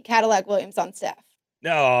have to keep Cadillac Williams on staff?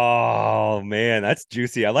 Oh, man, that's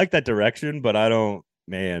juicy. I like that direction, but I don't,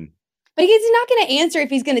 man. But he's not going to answer if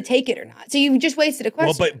he's going to take it or not. So you just wasted a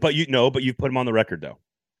question. Well, but you put him on the record, though.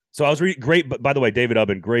 So I was reading, great. But by the way, David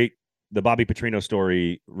Ubben, great. The Bobby Petrino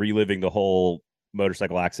story, reliving the whole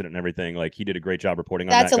motorcycle accident and everything. Like, he did a great job reporting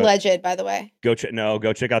on that. That's alleged, by the way. Go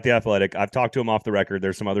check out The Athletic. I've talked to him off the record.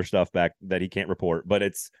 There's some other stuff back that he can't report, but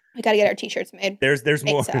we got to get our t-shirts made. There's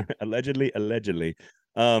more. allegedly.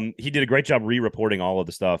 He did a great job re-reporting all of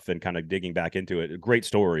the stuff and kind of digging back into it. A great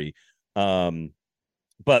story.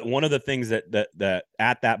 But one of the things that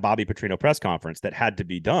at that Bobby Petrino press conference that had to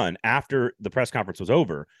be done after the press conference was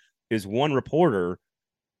over is one reporter,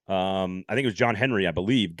 I think it was John Henry, I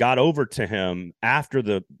believe, got over to him after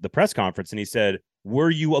the press conference and he said,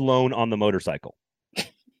 "Were you alone on the motorcycle?"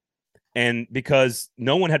 And because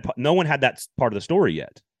no one had that part of the story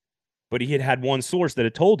yet, but he had one source that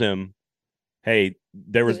had told him, "Hey,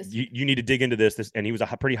 you need to dig into this." And he was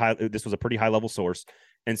this was a pretty high level source.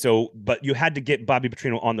 And so, but you had to get Bobby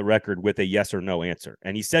Petrino on the record with a yes or no answer.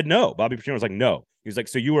 And he said no. Bobby Petrino was like, no. He was like,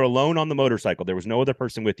 so you were alone on the motorcycle. There was no other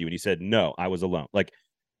person with you. And he said, no, I was alone.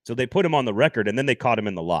 So they put him on the record and then they caught him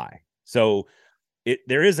in the lie. So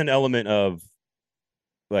there is an element of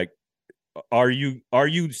are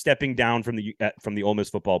you stepping down from the Ole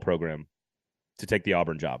Miss football program to take the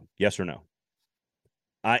Auburn job? Yes or no?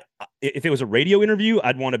 If it was a radio interview,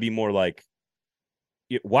 I'd want to be more like,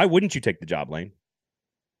 why wouldn't you take the job, Lane?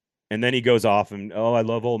 And then he goes off and, I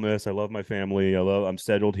love Ole Miss. I love my family. I'm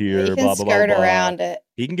settled here. He can skirt around it.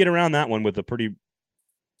 He can get around that one with a pretty,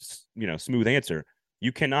 smooth answer.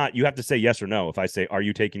 You cannot. You have to say yes or no. If I say, "Are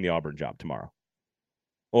you taking the Auburn job tomorrow?"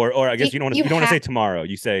 Or I guess you don't want to say tomorrow.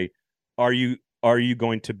 You say, "Are you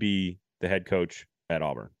going to be the head coach at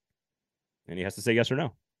Auburn?" And he has to say yes or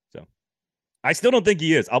no. So I still don't think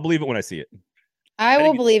he is. I'll believe it when I see it. I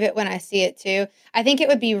will believe it when I see it too. I think it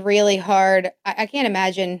would be really hard. I can't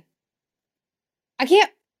imagine. I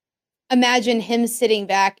can't imagine him sitting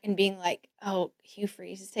back and being like, "Oh, Hugh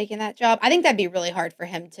Freeze is taking that job." I think that'd be really hard for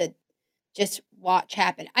him to just watch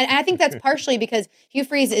happen. I think that's partially because Hugh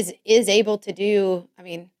Freeze is able to do. I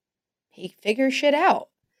mean, he figures shit out.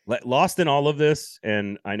 Lost in all of this,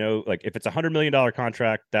 and I know, like, if it's $100 million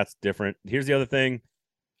contract, that's different. Here's the other thing: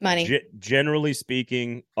 money. Generally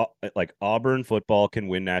speaking, like, Auburn football can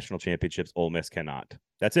win national championships. Ole Miss cannot.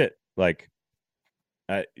 That's it. Like,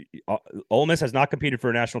 Ole Miss has not competed for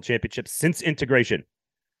a national championship since integration.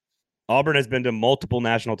 Auburn has been to multiple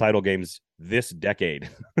national title games this decade.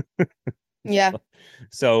 Yeah.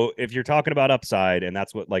 So if you're talking about upside, and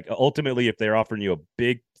that's what, like, ultimately, if they're offering you a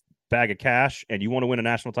big bag of cash and you want to win a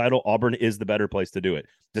national title, Auburn is the better place to do it.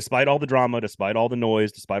 Despite all the drama, despite all the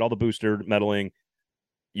noise, despite all the booster meddling,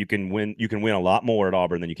 you can win a lot more at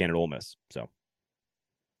Auburn than you can at Ole Miss. So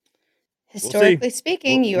historically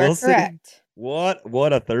speaking, you are correct. See.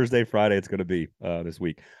 What a Thursday, Friday it's going to be this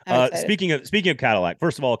week. Speaking of Cadillac,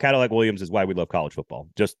 first of all, Cadillac Williams is why we love college football.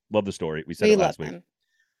 Just love the story. We said it last week.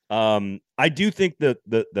 I do think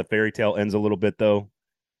the fairy tale ends a little bit, though.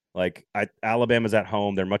 Like, Alabama's at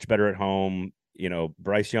home. They're much better at home. You know,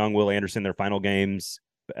 Bryce Young, Will Anderson, their final games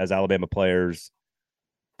as Alabama players,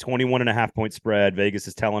 21.5 point spread. Vegas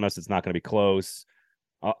is telling us it's not going to be close.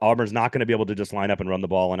 Auburn's not going to be able to just line up and run the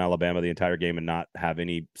ball in Alabama the entire game and not have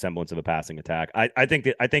any semblance of a passing attack. I think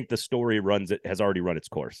the story has already run its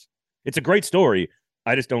course. It's a great story.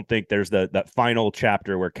 I just don't think there's that final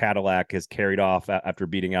chapter where Cadillac is carried off after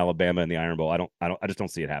beating Alabama in the Iron Bowl. I just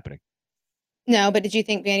don't see it happening. No, but did you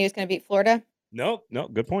think Vandy was going to beat Florida? No,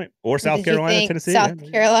 good point. Or South Carolina, Tennessee.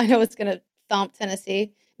 South Carolina was going to thump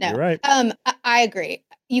Tennessee. No, you're right. I agree.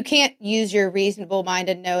 You can't use your reasonable mind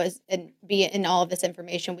and know and be in all of this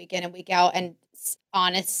information week in and week out and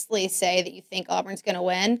honestly say that you think Auburn's going to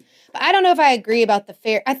win. But I don't know if I agree about the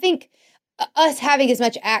fair. I think us having as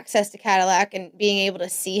much access to Cadillac and being able to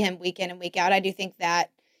see him week in and week out, I do think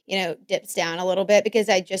that, dips down a little bit because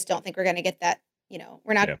I just don't think we're going to get that.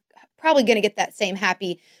 We're not probably going to get that same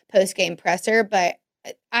happy post-game presser, but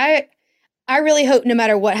I really hope no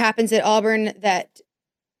matter what happens at Auburn that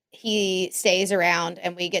he stays around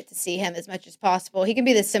and we get to see him as much as possible. He can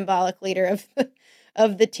be the symbolic leader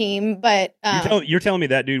of the team, but you're telling me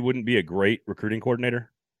that dude wouldn't be a great recruiting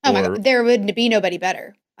coordinator? Oh my God, there would be nobody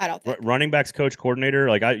better. I don't think. Running backs coach, coordinator,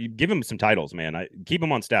 like, I give him some titles, man. Keep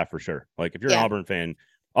him on staff for sure. Like, if you're an Auburn fan,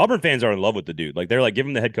 Auburn fans are in love with the dude. Like, they're like, give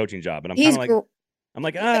him the head coaching job, and I'm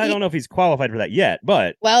like, I don't know if he's qualified for that yet,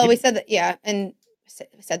 but we said that, and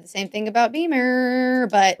we said the same thing about Beamer,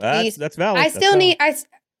 but that's valid. I still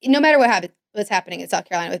no matter what's happening at South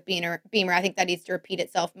Carolina with Beamer, I think that needs to repeat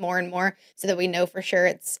itself more and more so that we know for sure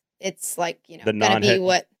it's like, gonna be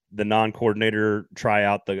what the non-coordinator try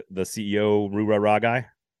out the CEO rah-rah guy.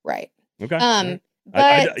 Right. Okay.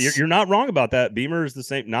 But you're not wrong about that. Beamer is the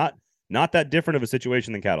same, not that different of a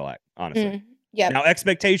situation than Cadillac, honestly. Yeah. Now,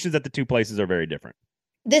 expectations at the two places are very different.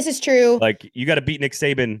 This is true. Like, you got to beat Nick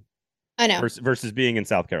Saban. I know. Versus being in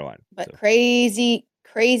South Carolina. But crazy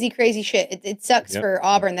shit. It sucks for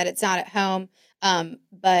Auburn that it's not at home.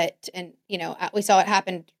 But we saw what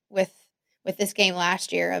happened with this game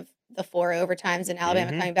last year of the 4 overtimes and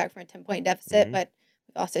Alabama coming back from a 10-point deficit. But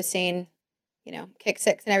we've also seen, kick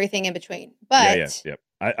six and everything in between. But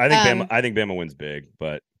I think Bama wins big,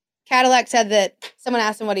 but Cadillac said that someone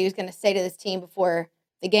asked him what he was going to say to this team before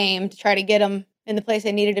the game to try to get them in the place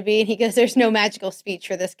they needed to be. And he goes, there's no magical speech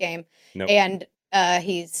for this game. Nope. And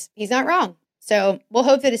he's not wrong. So we'll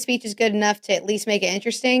hope that his speech is good enough to at least make it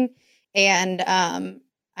interesting. And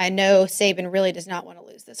I know Saban really does not want to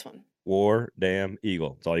lose this one. War damn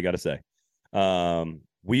Eagle. That's all you got to say.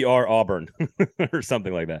 We are Auburn or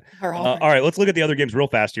something like that. All right, let's look at the other games real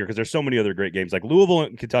fast here because there's so many other great games. Like Louisville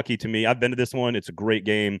and Kentucky, to me, I've been to this one. It's a great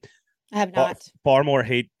game. I have not. Far more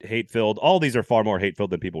hate-filled. All these are far more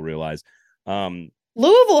hate-filled than people realize.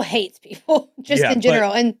 Louisville hates people just in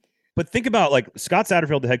general. But think about, like, Scott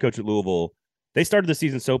Satterfield, the head coach at Louisville. They started the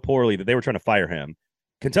season so poorly that they were trying to fire him.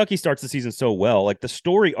 Kentucky starts the season so well. Like, the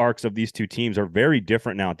story arcs of these two teams are very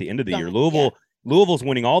different now at the end of the year. Louisville's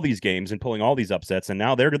winning all these games and pulling all these upsets, and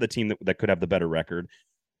now they're the team that could have the better record.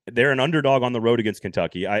 They're an underdog on the road against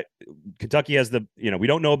Kentucky. Kentucky has we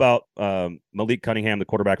don't know about Malik Cunningham, the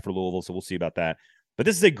quarterback for Louisville, so we'll see about that. But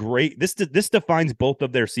this is a great this defines both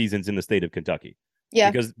of their seasons in the state of Kentucky.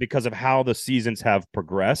 Yeah. because of how the seasons have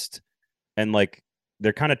progressed, and like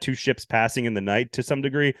they're kind of two ships passing in the night to some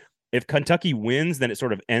degree. If Kentucky wins, then it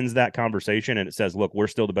sort of ends that conversation and it says, look, we're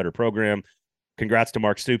still the better program. Congrats to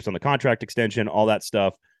Mark Stoops on the contract extension, all that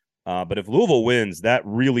stuff. But if Louisville wins, that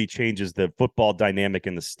really changes the football dynamic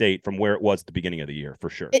in the state from where it was at the beginning of the year, for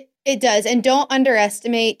sure. It does. And don't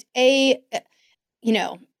underestimate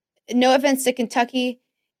no offense to Kentucky.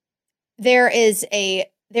 There is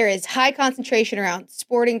high concentration around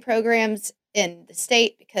sporting programs in the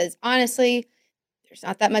state because honestly, there's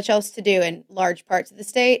not that much else to do in large parts of the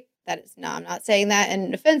state. I'm not saying that in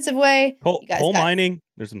an offensive way. Coal mining.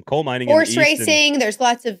 There's some coal mining. Horse racing. There's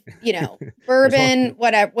lots of, bourbon,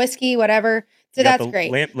 whatever, whiskey, whatever. So that's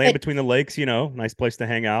great. Land between the lakes, nice place to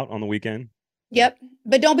hang out on the weekend. Yep.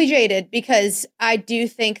 But don't be jaded because I do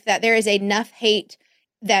think that there is enough hate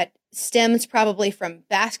that stems probably from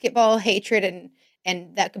basketball hatred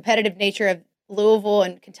and that competitive nature of Louisville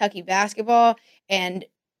and Kentucky basketball. And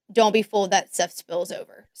don't be fooled that stuff spills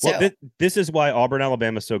over. So this is why Auburn,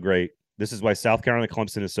 Alabama is so great. This is why South Carolina,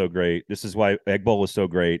 Clemson is so great. This is why Egg Bowl is so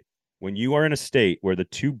great. When you are in a state where the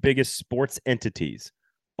two biggest sports entities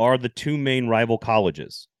are the two main rival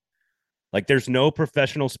colleges, like there's no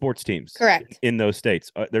professional sports teams correct in those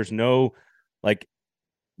states. There's no, like,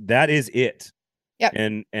 that is it. Yep.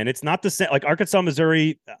 And it's not the same. Like Arkansas,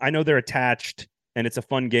 Missouri, I know they're attached. And it's a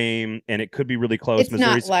fun game, and it could be really close. It's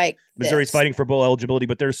not like Missouri's fighting for bowl eligibility,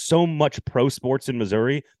 but there's so much pro sports in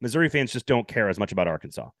Missouri. Missouri fans just don't care as much about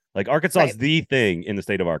Arkansas. Like Arkansas is the thing in the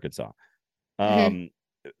state of Arkansas.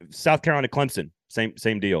 South Carolina, Clemson,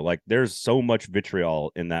 same deal. Like there's so much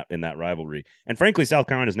vitriol in that rivalry, and frankly, South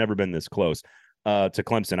Carolina has never been this close to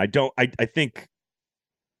Clemson. I think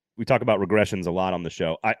we talk about regressions a lot on the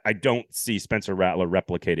show. I don't see Spencer Rattler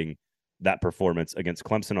replicating that performance against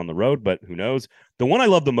Clemson on the road, but who knows? The one I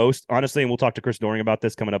love the most, honestly, and we'll talk to Chris Doering about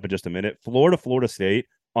this coming up in just a minute, Florida State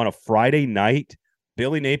on a Friday night.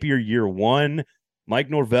 Billy Napier year one.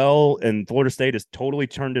 Mike Norvell and Florida State has totally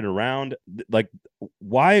turned it around. Like,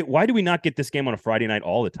 why do we not get this game on a Friday night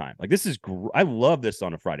all the time? Like, this is I love this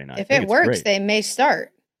on a Friday night. If it works, they may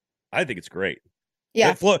start. I think it's great.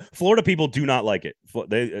 Yeah. Florida people do not like it.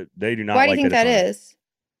 They do not. Why do you think that is?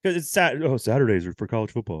 Because it's Saturdays are for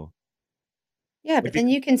college football. Yeah, but then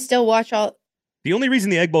you can still watch all. The only reason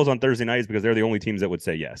the Egg Bowl's on Thursday night is because they're the only teams that would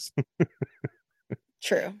say yes.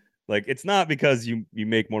 True. Like, it's not because you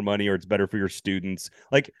make more money or it's better for your students.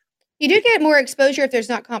 Like, you do get more exposure if there's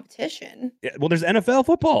not competition. Yeah, well, there's NFL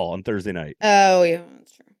football on Thursday night. Oh, yeah,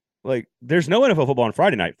 that's true. Like, there's no NFL football on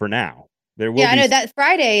Friday night for now. There will. Yeah, I know that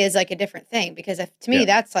Friday is like a different thing because to me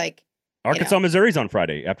that's like Arkansas, Missouri's on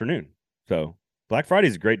Friday afternoon. So Black Friday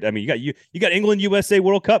is great. I mean, you got England USA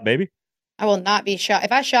World Cup, baby. I will not be shop.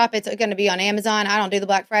 If I shop, it's going to be on Amazon. I don't do the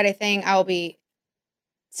Black Friday thing. I will be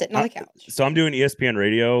sitting on the couch. So I'm doing ESPN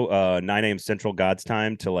radio, 9 a.m. Central God's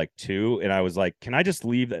time to like 2. And I was like, can I just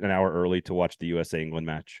leave an hour early to watch the USA England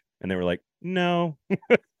match? And they were like, no.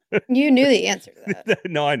 You knew the answer to that.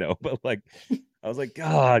 No, I know. But like, I was like,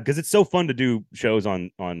 God, because it's so fun to do shows on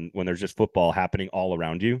when there's just football happening all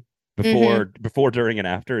around you before, during, and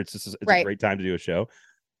after. It's a great time to do a show.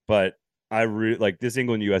 But I really like this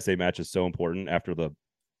England USA match is so important after the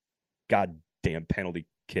goddamn penalty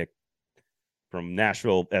kick from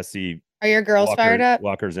Nashville SC. Are your girls fired up?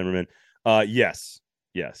 Walker Zimmerman. Yes.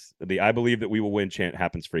 The I believe that we will win chant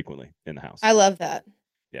happens frequently in the house. I love that.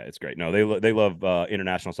 Yeah, it's great. No, they love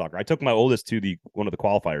international soccer. I took my oldest to one of the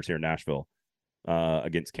qualifiers here in Nashville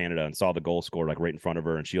against Canada and saw the goal scored like right in front of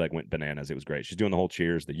her, and she like went bananas. It was great. She's doing the whole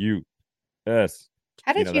cheers, the U.S.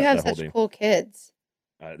 How did you have such cool kids?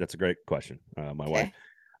 That's a great question, my wife.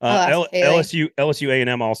 LSU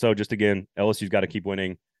A&M also, just again, LSU's got to keep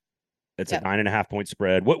winning. It's a 9.5 point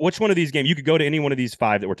spread. Which one of these games? You could go to any one of these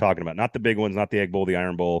 5 that we're talking about, not the big ones, not the Egg Bowl, the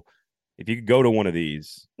Iron Bowl. If you could go to one of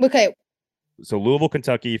these. Okay. So Louisville,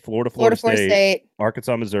 Kentucky, Florida State,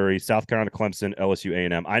 Arkansas, Missouri, South Carolina, Clemson, LSU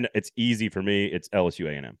A&M. I know it's easy for me. It's LSU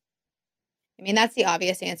A&M. I mean, that's the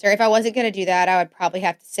obvious answer. If I wasn't going to do that, I would probably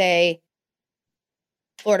have to say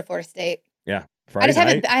Florida State. Yeah. I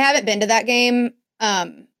haven't been to that game.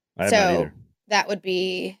 So that would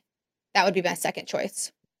be my second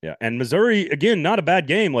choice. Yeah. And Missouri, again, not a bad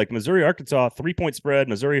game. Like Missouri, Arkansas, 3-point spread.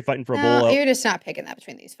 Missouri fighting for a bowl. You're just not picking that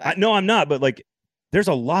between these 5. No, I'm not. But like, there's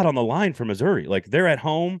a lot on the line for Missouri. Like, they're at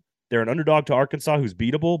home. They're an underdog to Arkansas, who's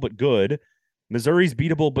beatable but good. Missouri's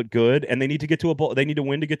beatable but good, and they need to get to a bowl. They need to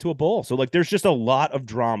win to get to a bowl. So like, there's just a lot of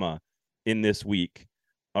drama in this week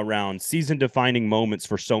around season-defining moments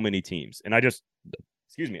for so many teams. And I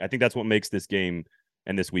think that's what makes this game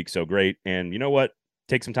and this week so great. And you know what?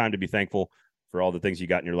 Take some time to be thankful for all the things you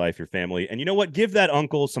got in your life, your family. And you know what? Give that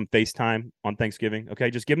uncle some FaceTime on Thanksgiving. Okay.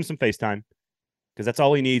 Just give him some FaceTime because that's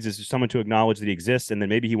all he needs is just someone to acknowledge that he exists. And then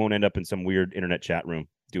maybe he won't end up in some weird internet chat room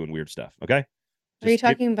doing weird stuff. Okay. Are you Just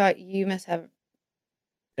give, talking about you must have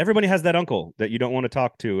everybody has that uncle that you don't want to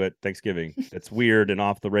talk to at Thanksgiving. That's weird and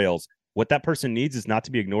off the rails. What that person needs is not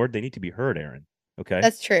to be ignored. They need to be heard, Aaron. Okay.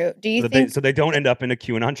 That's true. Do you So think they don't end up in a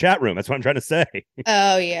QAnon chat room. That's what I'm trying to say.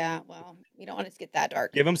 Oh, yeah. Well, you don't want it to get that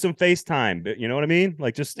dark. Give him some FaceTime. But you know what I mean?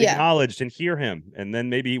 Like just Yeah. acknowledge and hear him. And then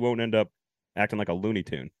maybe he won't end up acting like a Looney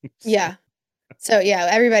Tune. Yeah. So, yeah,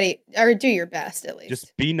 everybody, or do your best at least.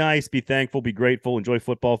 Just be nice, be thankful, be grateful, enjoy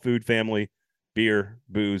football, food, family, beer,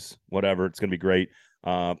 booze, whatever. It's going to be great.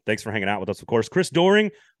 Thanks for hanging out with us, of course. Chris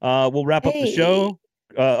Doering, we'll wrap up the show.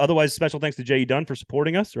 Otherwise, special thanks to J.E. Dunn for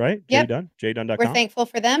supporting us, right? Yep. J.E. Dunn, JEDunn.com. We're thankful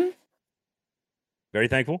for them. Very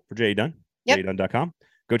thankful for J.E. Dunn, Yep. JEDunn.com.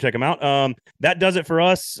 Go check them out. That does it for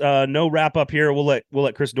us. No wrap up here. We'll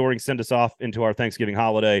let Chris Doering send us off into our Thanksgiving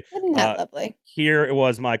holiday. Isn't that lovely? Here it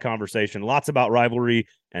was my conversation. Lots about rivalry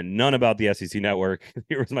and none about the SEC Network.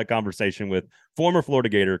 Here was my conversation with former Florida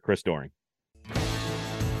Gator Chris Doering.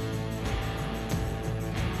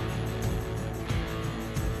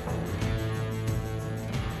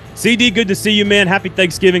 CD, good to see you, man. Happy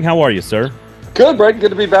Thanksgiving. How are you, sir? Good, Brett.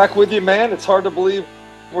 Good to be back with you, man. It's hard to believe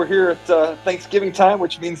we're here at Thanksgiving time,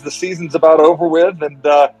 which means the season's about over with, and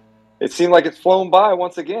it seemed like it's flown by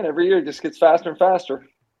once again. Every year it just gets faster and faster.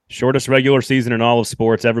 Shortest regular season in all of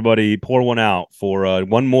sports. Everybody pour one out for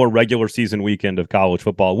one more regular season weekend of college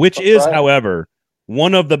football, which That's is, right. However,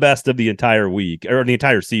 one of the best of the entire week or the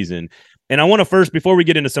entire season. And I want to first, before we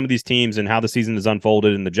get into some of these teams and how the season has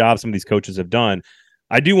unfolded and the job some of these coaches have done,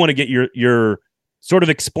 I do want to get your sort of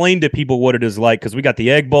explain to people what it is like, because we got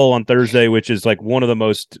the Egg Bowl on Thursday, which is like one of the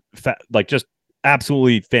most just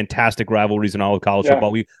absolutely fantastic rivalries in all of college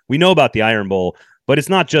football. We know about the Iron Bowl, but it's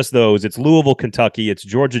not just those. It's Louisville, Kentucky. It's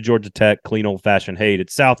Georgia Tech, clean old-fashioned hate.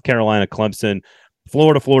 It's South Carolina, Clemson,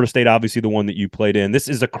 Florida State, obviously the one that you played in. This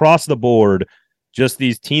is across the board, just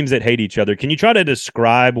these teams that hate each other. Can you try to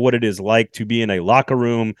describe what it is like to be in a locker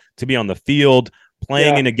room, to be on the field,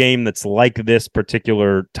 playing in a game that's like this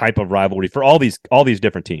particular type of rivalry for all these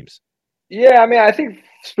different teams? Yeah, I mean, I think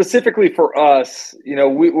specifically for us,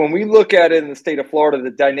 when we look at it in the state of Florida,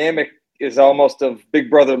 the dynamic is almost of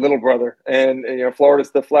big brother, little brother. And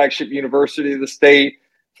Florida's the flagship university of the state.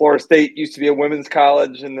 Florida State used to be a women's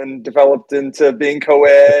college and then developed into being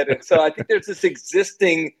co-ed. And so I think there's this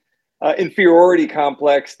existing inferiority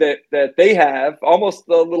complex that they have, almost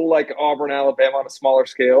a little like Auburn, Alabama on a smaller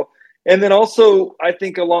scale. And then also, I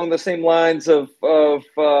think along the same lines of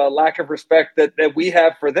lack of respect that we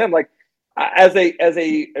have for them. Like as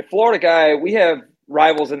a Florida guy, we have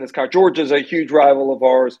rivals in this country. Georgia's a huge rival of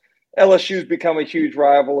ours. LSU's become a huge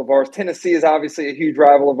rival of ours. Tennessee is obviously a huge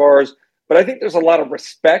rival of ours. But I think there's a lot of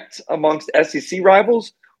respect amongst SEC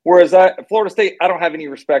rivals. Whereas Florida State, I don't have any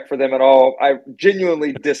respect for them at all. I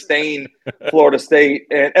genuinely disdain Florida State.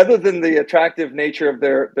 And other than the attractive nature of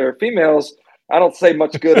their females, I don't say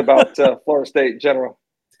much good about Florida State in general.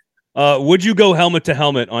 Would you go helmet to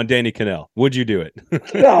helmet on Danny Kanell? Would you do it?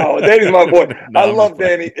 No, Danny's my boy. I love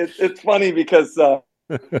Danny. It's funny because,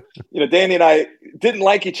 Danny and I didn't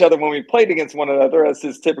like each other when we played against one another, as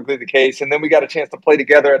is typically the case. And then we got a chance to play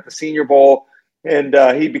together at the Senior Bowl. And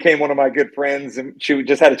he became one of my good friends. And she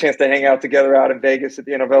just had a chance to hang out together out in Vegas at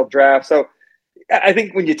the NFL draft. So I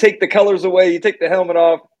think when you take the colors away, you take the helmet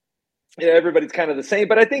off, everybody's kind of the same.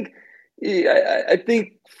 But I think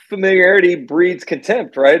familiarity breeds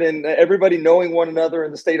contempt, right? And everybody knowing one another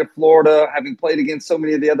in the state of Florida, having played against so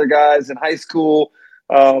many of the other guys in high school,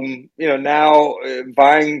 now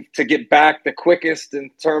vying to get back the quickest in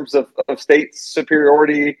terms of state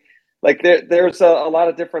superiority. Like there's a lot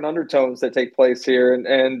of different undertones that take place here.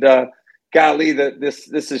 And golly,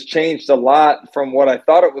 this has changed a lot from what I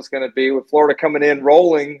thought it was going to be, with Florida coming in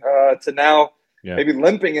rolling to now maybe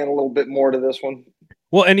limping in a little bit more to this one.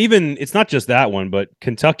 Well, and even it's not just that one, but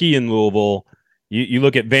Kentucky and Louisville, you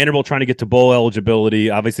look at Vanderbilt trying to get to bowl eligibility.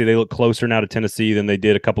 Obviously, they look closer now to Tennessee than they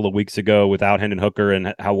did a couple of weeks ago without Hendon Hooker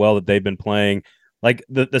and how well that they've been playing. Like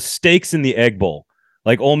the stakes in the Egg Bowl,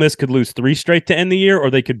 like Ole Miss could lose 3 straight to end the year, or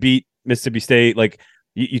they could beat Mississippi State. Like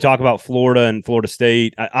you talk about Florida and Florida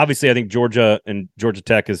State. Obviously, I think Georgia and Georgia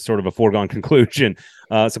Tech is sort of a foregone conclusion.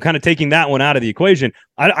 So kind of taking that one out of the equation,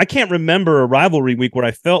 I can't remember a rivalry week where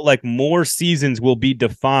I felt like more seasons will be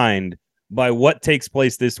defined by what takes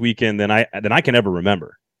place this weekend than I can ever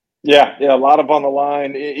remember. Yeah, a lot of on the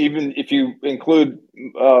line. Even if you include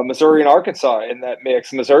Missouri and Arkansas in that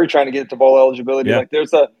mix, Missouri trying to get to bowl eligibility. Yeah. Like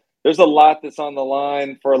there's a lot that's on the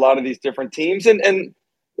line for a lot of these different teams, and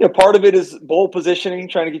part of it is bowl positioning,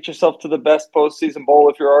 trying to get yourself to the best postseason bowl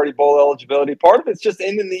if you're already bowl eligibility. Part of it's just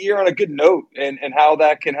ending the year on a good note and how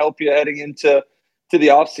that can help you heading into the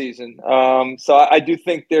offseason. So I do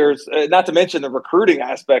think there's, not to mention the recruiting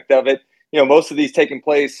aspect of it, most of these taking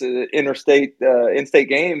place in-state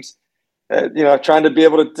games, trying to be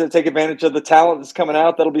able to take advantage of the talent that's coming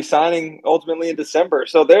out that'll be signing ultimately in December.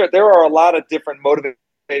 So there are a lot of different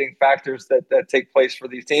motivating factors that take place for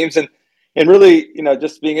these teams. And really,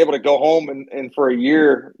 just being able to go home and for a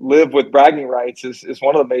year live with bragging rights is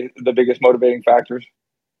one of the biggest motivating factors.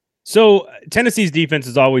 So Tennessee's defense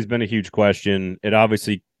has always been a huge question. It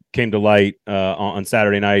obviously came to light on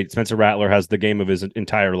Saturday night. Spencer Rattler has the game of his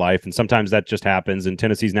entire life, and sometimes that just happens, and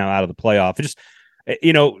Tennessee's now out of the playoff. It just,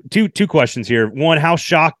 two questions here. One, how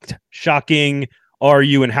shocking are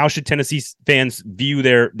you, and how should Tennessee fans view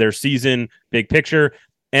their season, big picture?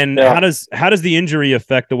 And how does the injury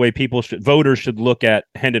affect the way voters should look at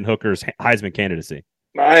Hendon Hooker's Heisman candidacy?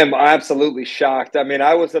 I am absolutely shocked. I mean,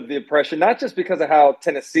 I was of the impression, not just because of how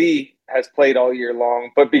Tennessee has played all year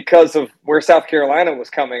long, but because of where South Carolina was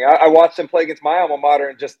coming. I watched them play against my alma mater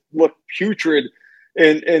and just look putrid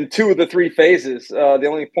in two of the three phases. The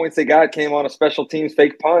only points they got came on a special teams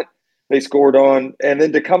fake punt they scored on. And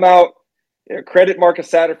then to come out, credit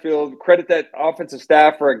Marcus Satterfield, credit that offensive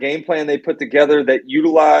staff for a game plan they put together that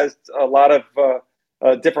utilized a lot of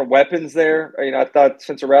different weapons there. I thought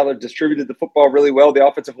Spencer Rattler distributed the football really well. The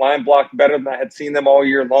offensive line blocked better than I had seen them all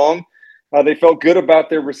year long. They felt good about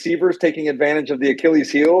their receivers taking advantage of the Achilles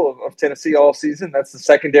heel of Tennessee all season. That's the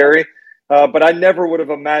secondary. But I never would have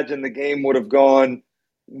imagined the game would have gone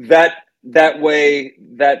that way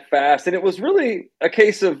that fast. And it was really a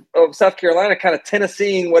case of South Carolina kind of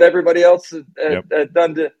Tennesseeing what everybody else had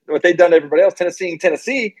done to what they'd done to everybody else,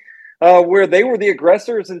 Tennessee, where they were the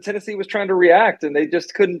aggressors and Tennessee was trying to react, and they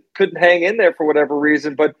just couldn't hang in there for whatever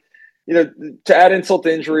reason. But to add insult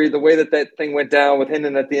to injury, the way that thing went down with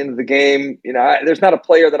Hendon at the end of the game, there's not a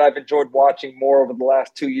player that I've enjoyed watching more over the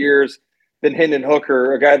last 2 years than Hendon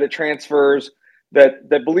Hooker, a guy that transfers,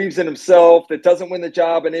 that believes in himself, that doesn't win the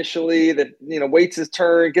job initially, that waits his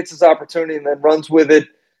turn, gets his opportunity, and then runs with it.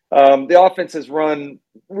 The offense has run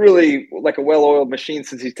really like a well-oiled machine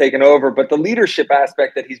since he's taken over, but the leadership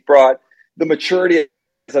aspect that he's brought, the maturity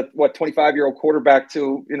as a 25-year-old quarterback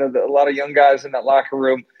to a lot of young guys in that locker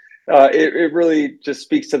room, it really just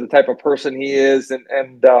speaks to the type of person he is,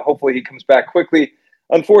 and hopefully he comes back quickly.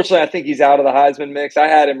 Unfortunately, I think he's out of the Heisman mix. I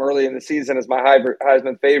had him early in the season as my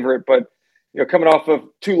Heisman favorite, but coming off of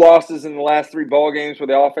 2 losses in the last 3 ball games where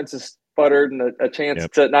the offense has sputtered and a chance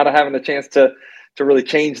to not having the chance to really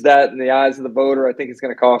change that in the eyes of the voter, I think it's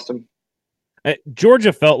going to cost him.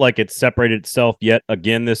 Georgia felt like it separated itself yet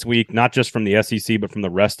again this week, not just from the SEC, but from the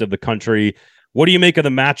rest of the country. What do you make of the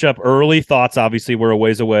matchup? Early thoughts, obviously, we're a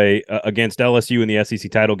ways away against LSU in the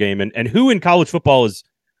SEC title game. And who in college football is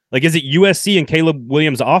it USC and Caleb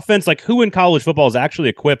Williams offense? Like, who in college football is actually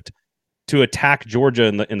equipped to attack Georgia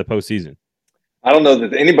in the postseason? I don't know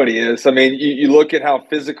that anybody is. I mean, you look at how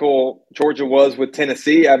physical Georgia was with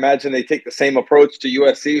Tennessee. I imagine they take the same approach to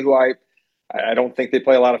USC, who I don't think they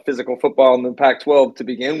play a lot of physical football in the Pac-12 to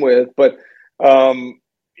begin with. But, I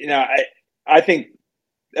think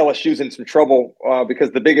LSU's in some trouble because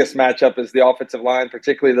the biggest matchup is the offensive line,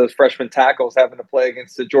 particularly those freshman tackles having to play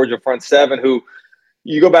against the Georgia front seven, who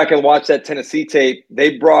you go back and watch that Tennessee tape,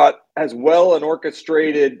 they brought as well an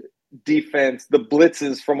orchestrated defense, the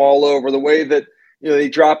blitzes from all over, the way that they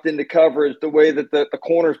dropped into coverage, the way that the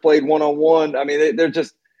corners played one-on-one. I mean, they're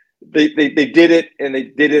just they did it, and they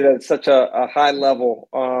did it at such a high level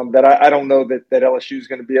that I don't know that LSU is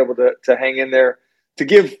going to be able to hang in there, to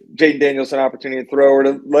give Jayden Daniels an opportunity to throw or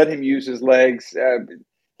to let him use his legs.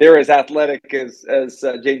 They're as athletic as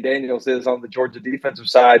Jayden Daniels is on the Georgia defensive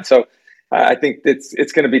side. So I think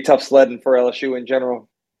it's going to be tough sledding for LSU in general.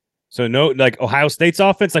 So no, like Ohio State's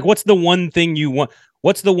offense, like what's the one thing you want?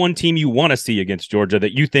 What's the one team you want to see against Georgia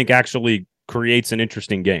that you think actually creates an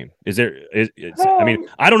interesting game?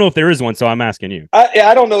 I don't know if there is one, so I'm asking you.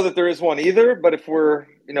 I don't know that there is one either, but if we're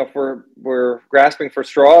grasping for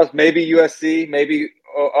straws, maybe USC, maybe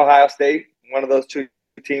Ohio State, one of those two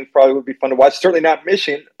teams probably would be fun to watch. Certainly not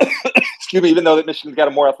Michigan. Excuse me, even though that Michigan's got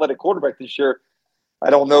a more athletic quarterback this year, I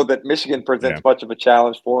don't know that Michigan presents much of a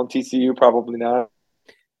challenge for them. TCU, probably not.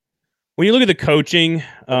 When you look at the coaching,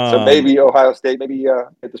 so maybe Ohio State, maybe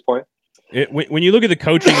at this point. When you look at the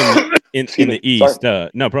coaching in the East,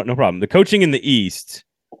 no problem. The coaching in the East,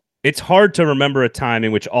 it's hard to remember a time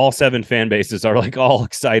in which all 7 fan bases are like all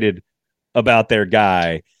excited about their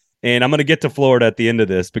guy. And I'm going to get to Florida at the end of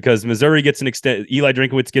this because Missouri gets an extension. Eli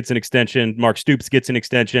Drinkowitz gets an extension. Mark Stoops gets an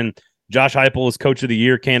extension. Josh Heupel is Coach of the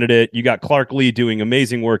Year candidate. You got Clark Lee doing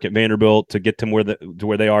amazing work at Vanderbilt to get them where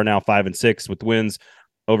they are now, 5-6 with wins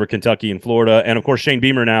over Kentucky and Florida, and of course Shane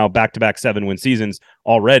Beamer now back-to-back 7-win seasons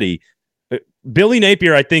already. Billy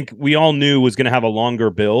Napier, I think we all knew was going to have a longer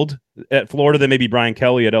build at Florida than maybe Brian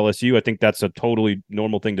Kelly at LSU. I think that's a totally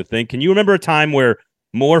normal thing to think. Can you remember a time where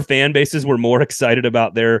more fan bases were more excited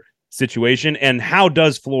about their situation? And how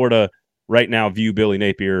does Florida right now view Billy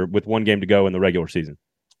Napier with one game to go in the regular season?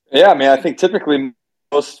 Yeah, I mean, I think typically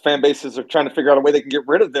most fan bases are trying to figure out a way they can get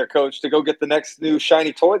rid of their coach to go get the next new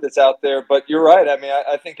shiny toy that's out there. But you're right. I mean,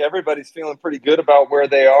 I think everybody's feeling pretty good about where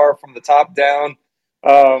they are from the top down.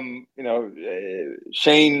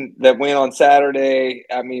 Shane that win on Saturday,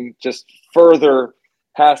 I mean, just further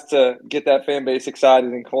has to get that fan base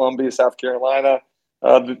excited in Columbia, South Carolina.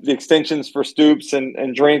 The extensions for Stoops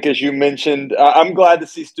and Drink, as you mentioned. I'm glad to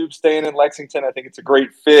see Stoops staying in Lexington. I think it's a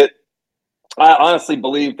great fit. I honestly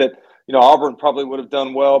believe that, Auburn probably would have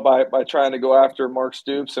done well by trying to go after Mark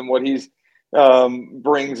Stoops and what he's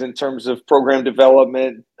brings in terms of program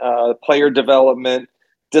development, player development,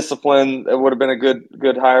 discipline. It would have been a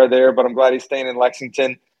good hire there, but I'm glad he's staying in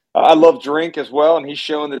Lexington. I love Drink as well, and he's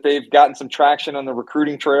shown that they've gotten some traction on the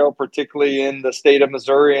recruiting trail, particularly in the state of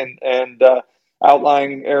Missouri and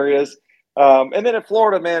outlying areas. And then in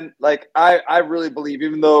Florida, man, like I really believe,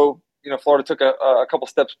 even though Florida took a couple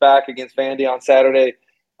steps back against Vandy on Saturday,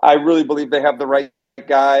 I really believe they have the right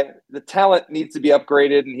guy. The talent needs to be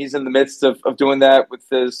upgraded, and he's in the midst of doing that with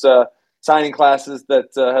his signing classes that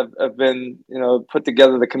have been put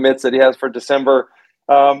together, the commits that he has for December.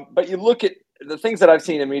 But you look at the things that I've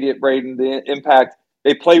seen immediate, Braden, the impact.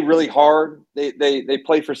 They play really hard. They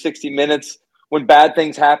play for 60 minutes. When bad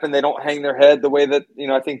things happen, they don't hang their head the way that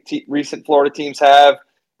I think recent Florida teams have.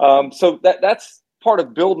 So that's part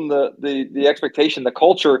of building the expectation, the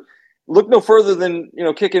culture. Look no further than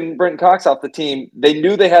kicking Brenton Cox off the team. They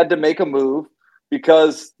knew they had to make a move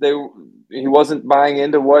because he wasn't buying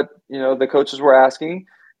into what the coaches were asking.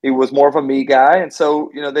 He was more of a me guy, and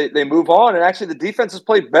so they move on. And actually, the defense has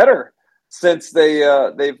played better since they've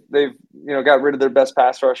got rid of their best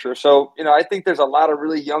pass rusher. So I think there's a lot of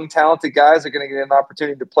really young, talented guys that are going to get an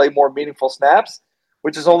opportunity to play more meaningful snaps,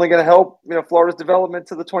 which is only going to help Florida's development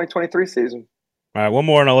to the 2023 season. All right, one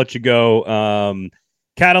more, and I'll let you go.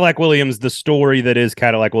 Cadillac Williams, the story that is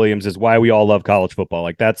Cadillac Williams, is why we all love college football.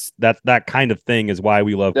 Like that kind of thing is why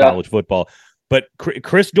we love college football. But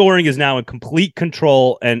Chris Doering is now in complete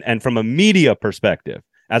control, and from a media perspective,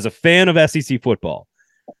 as a fan of SEC football,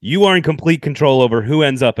 you are in complete control over who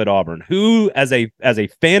ends up at Auburn. Who, as a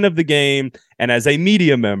fan of the game and as a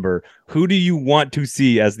media member, who do you want to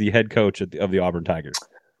see as the head coach of the Auburn Tigers?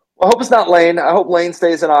 I hope it's not Lane. I hope Lane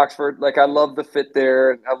stays in Oxford. Like, I love the fit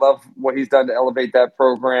there. I love what he's done to elevate that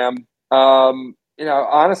program.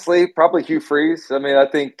 Honestly, probably Hugh Freeze. I mean, I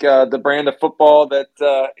think the brand of football that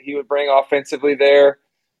he would bring offensively there,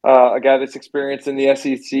 a guy that's experienced in the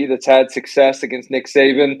SEC, that's had success against Nick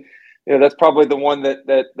Saban, that's probably the one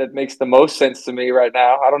that makes the most sense to me right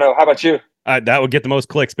now. I don't know. How about you? That would get the most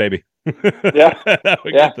clicks, baby. Yeah.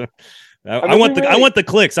 I want the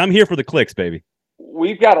clicks. I'm here for the clicks, baby.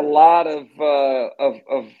 We've got a lot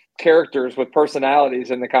of characters with personalities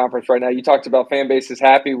in the conference right now. You talked about fan bases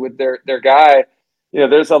happy with their guy.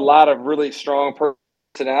 There's a lot of really strong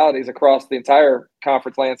personalities across the entire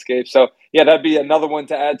conference landscape. So, yeah, that'd be another one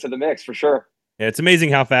to add to the mix for sure. Yeah, it's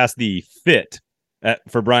amazing how fast the fit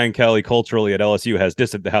for Brian Kelly culturally at LSU has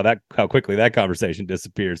how quickly that conversation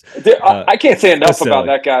disappears. I can't say enough about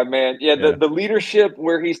that guy, man. Yeah, the leadership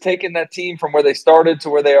where he's taken that team from where they started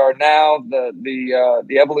to where they are now,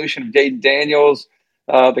 the evolution of Jaden Daniels,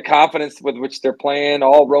 the confidence with which they're playing,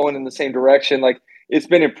 all rowing in the same direction. Like, it's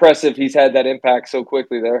been impressive. He's had that impact so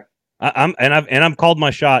quickly there. I've called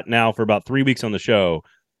my shot now for about 3 weeks on the show.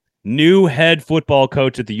 New head football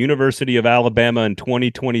coach at the University of Alabama in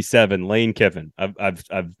 2027, Lane Kiffin.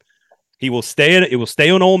 He will stay it will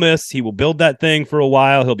stay on Ole Miss. He will build that thing for a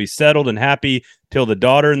while. He'll be settled and happy till the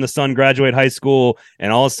daughter and the son graduate high school,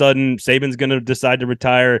 and all of a sudden Saban's going to decide to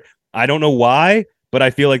retire. I don't know why, but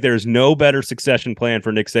I feel like there's no better succession plan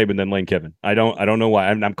for Nick Saban than Lane Kiffin. I don't know why.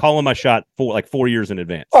 I'm calling my shot for like 4 years in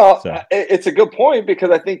advance. Well, it's a good point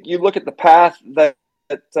because I think you look at the path that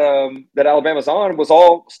Alabama's on was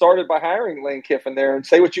all started by hiring Lane Kiffin there, and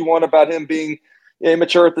say what you want about him being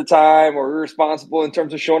immature at the time or irresponsible in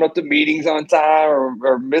terms of showing up to meetings on time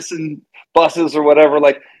or missing buses or whatever.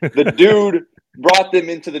 Like, the dude brought them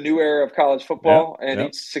into the new era of college football, and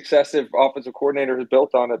each successive offensive coordinator has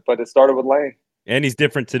built on it, but it started with Lane. And he's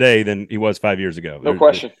different today than he was 5 years ago. No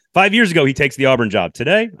question. 5 years ago, he takes the Auburn job.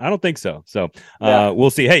 Today, I don't think so. So we'll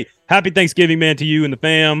see. Hey, happy Thanksgiving, man, to you and the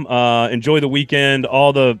fam. Enjoy the weekend,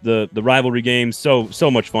 all the rivalry games.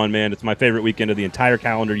 So much fun, man. It's my favorite weekend of the entire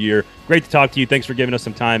calendar year. Great to talk to you. Thanks for giving us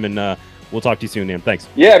some time, and we'll talk to you soon, man. Thanks.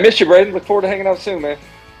 Yeah, I miss you, Braden. Look forward to hanging out soon, man.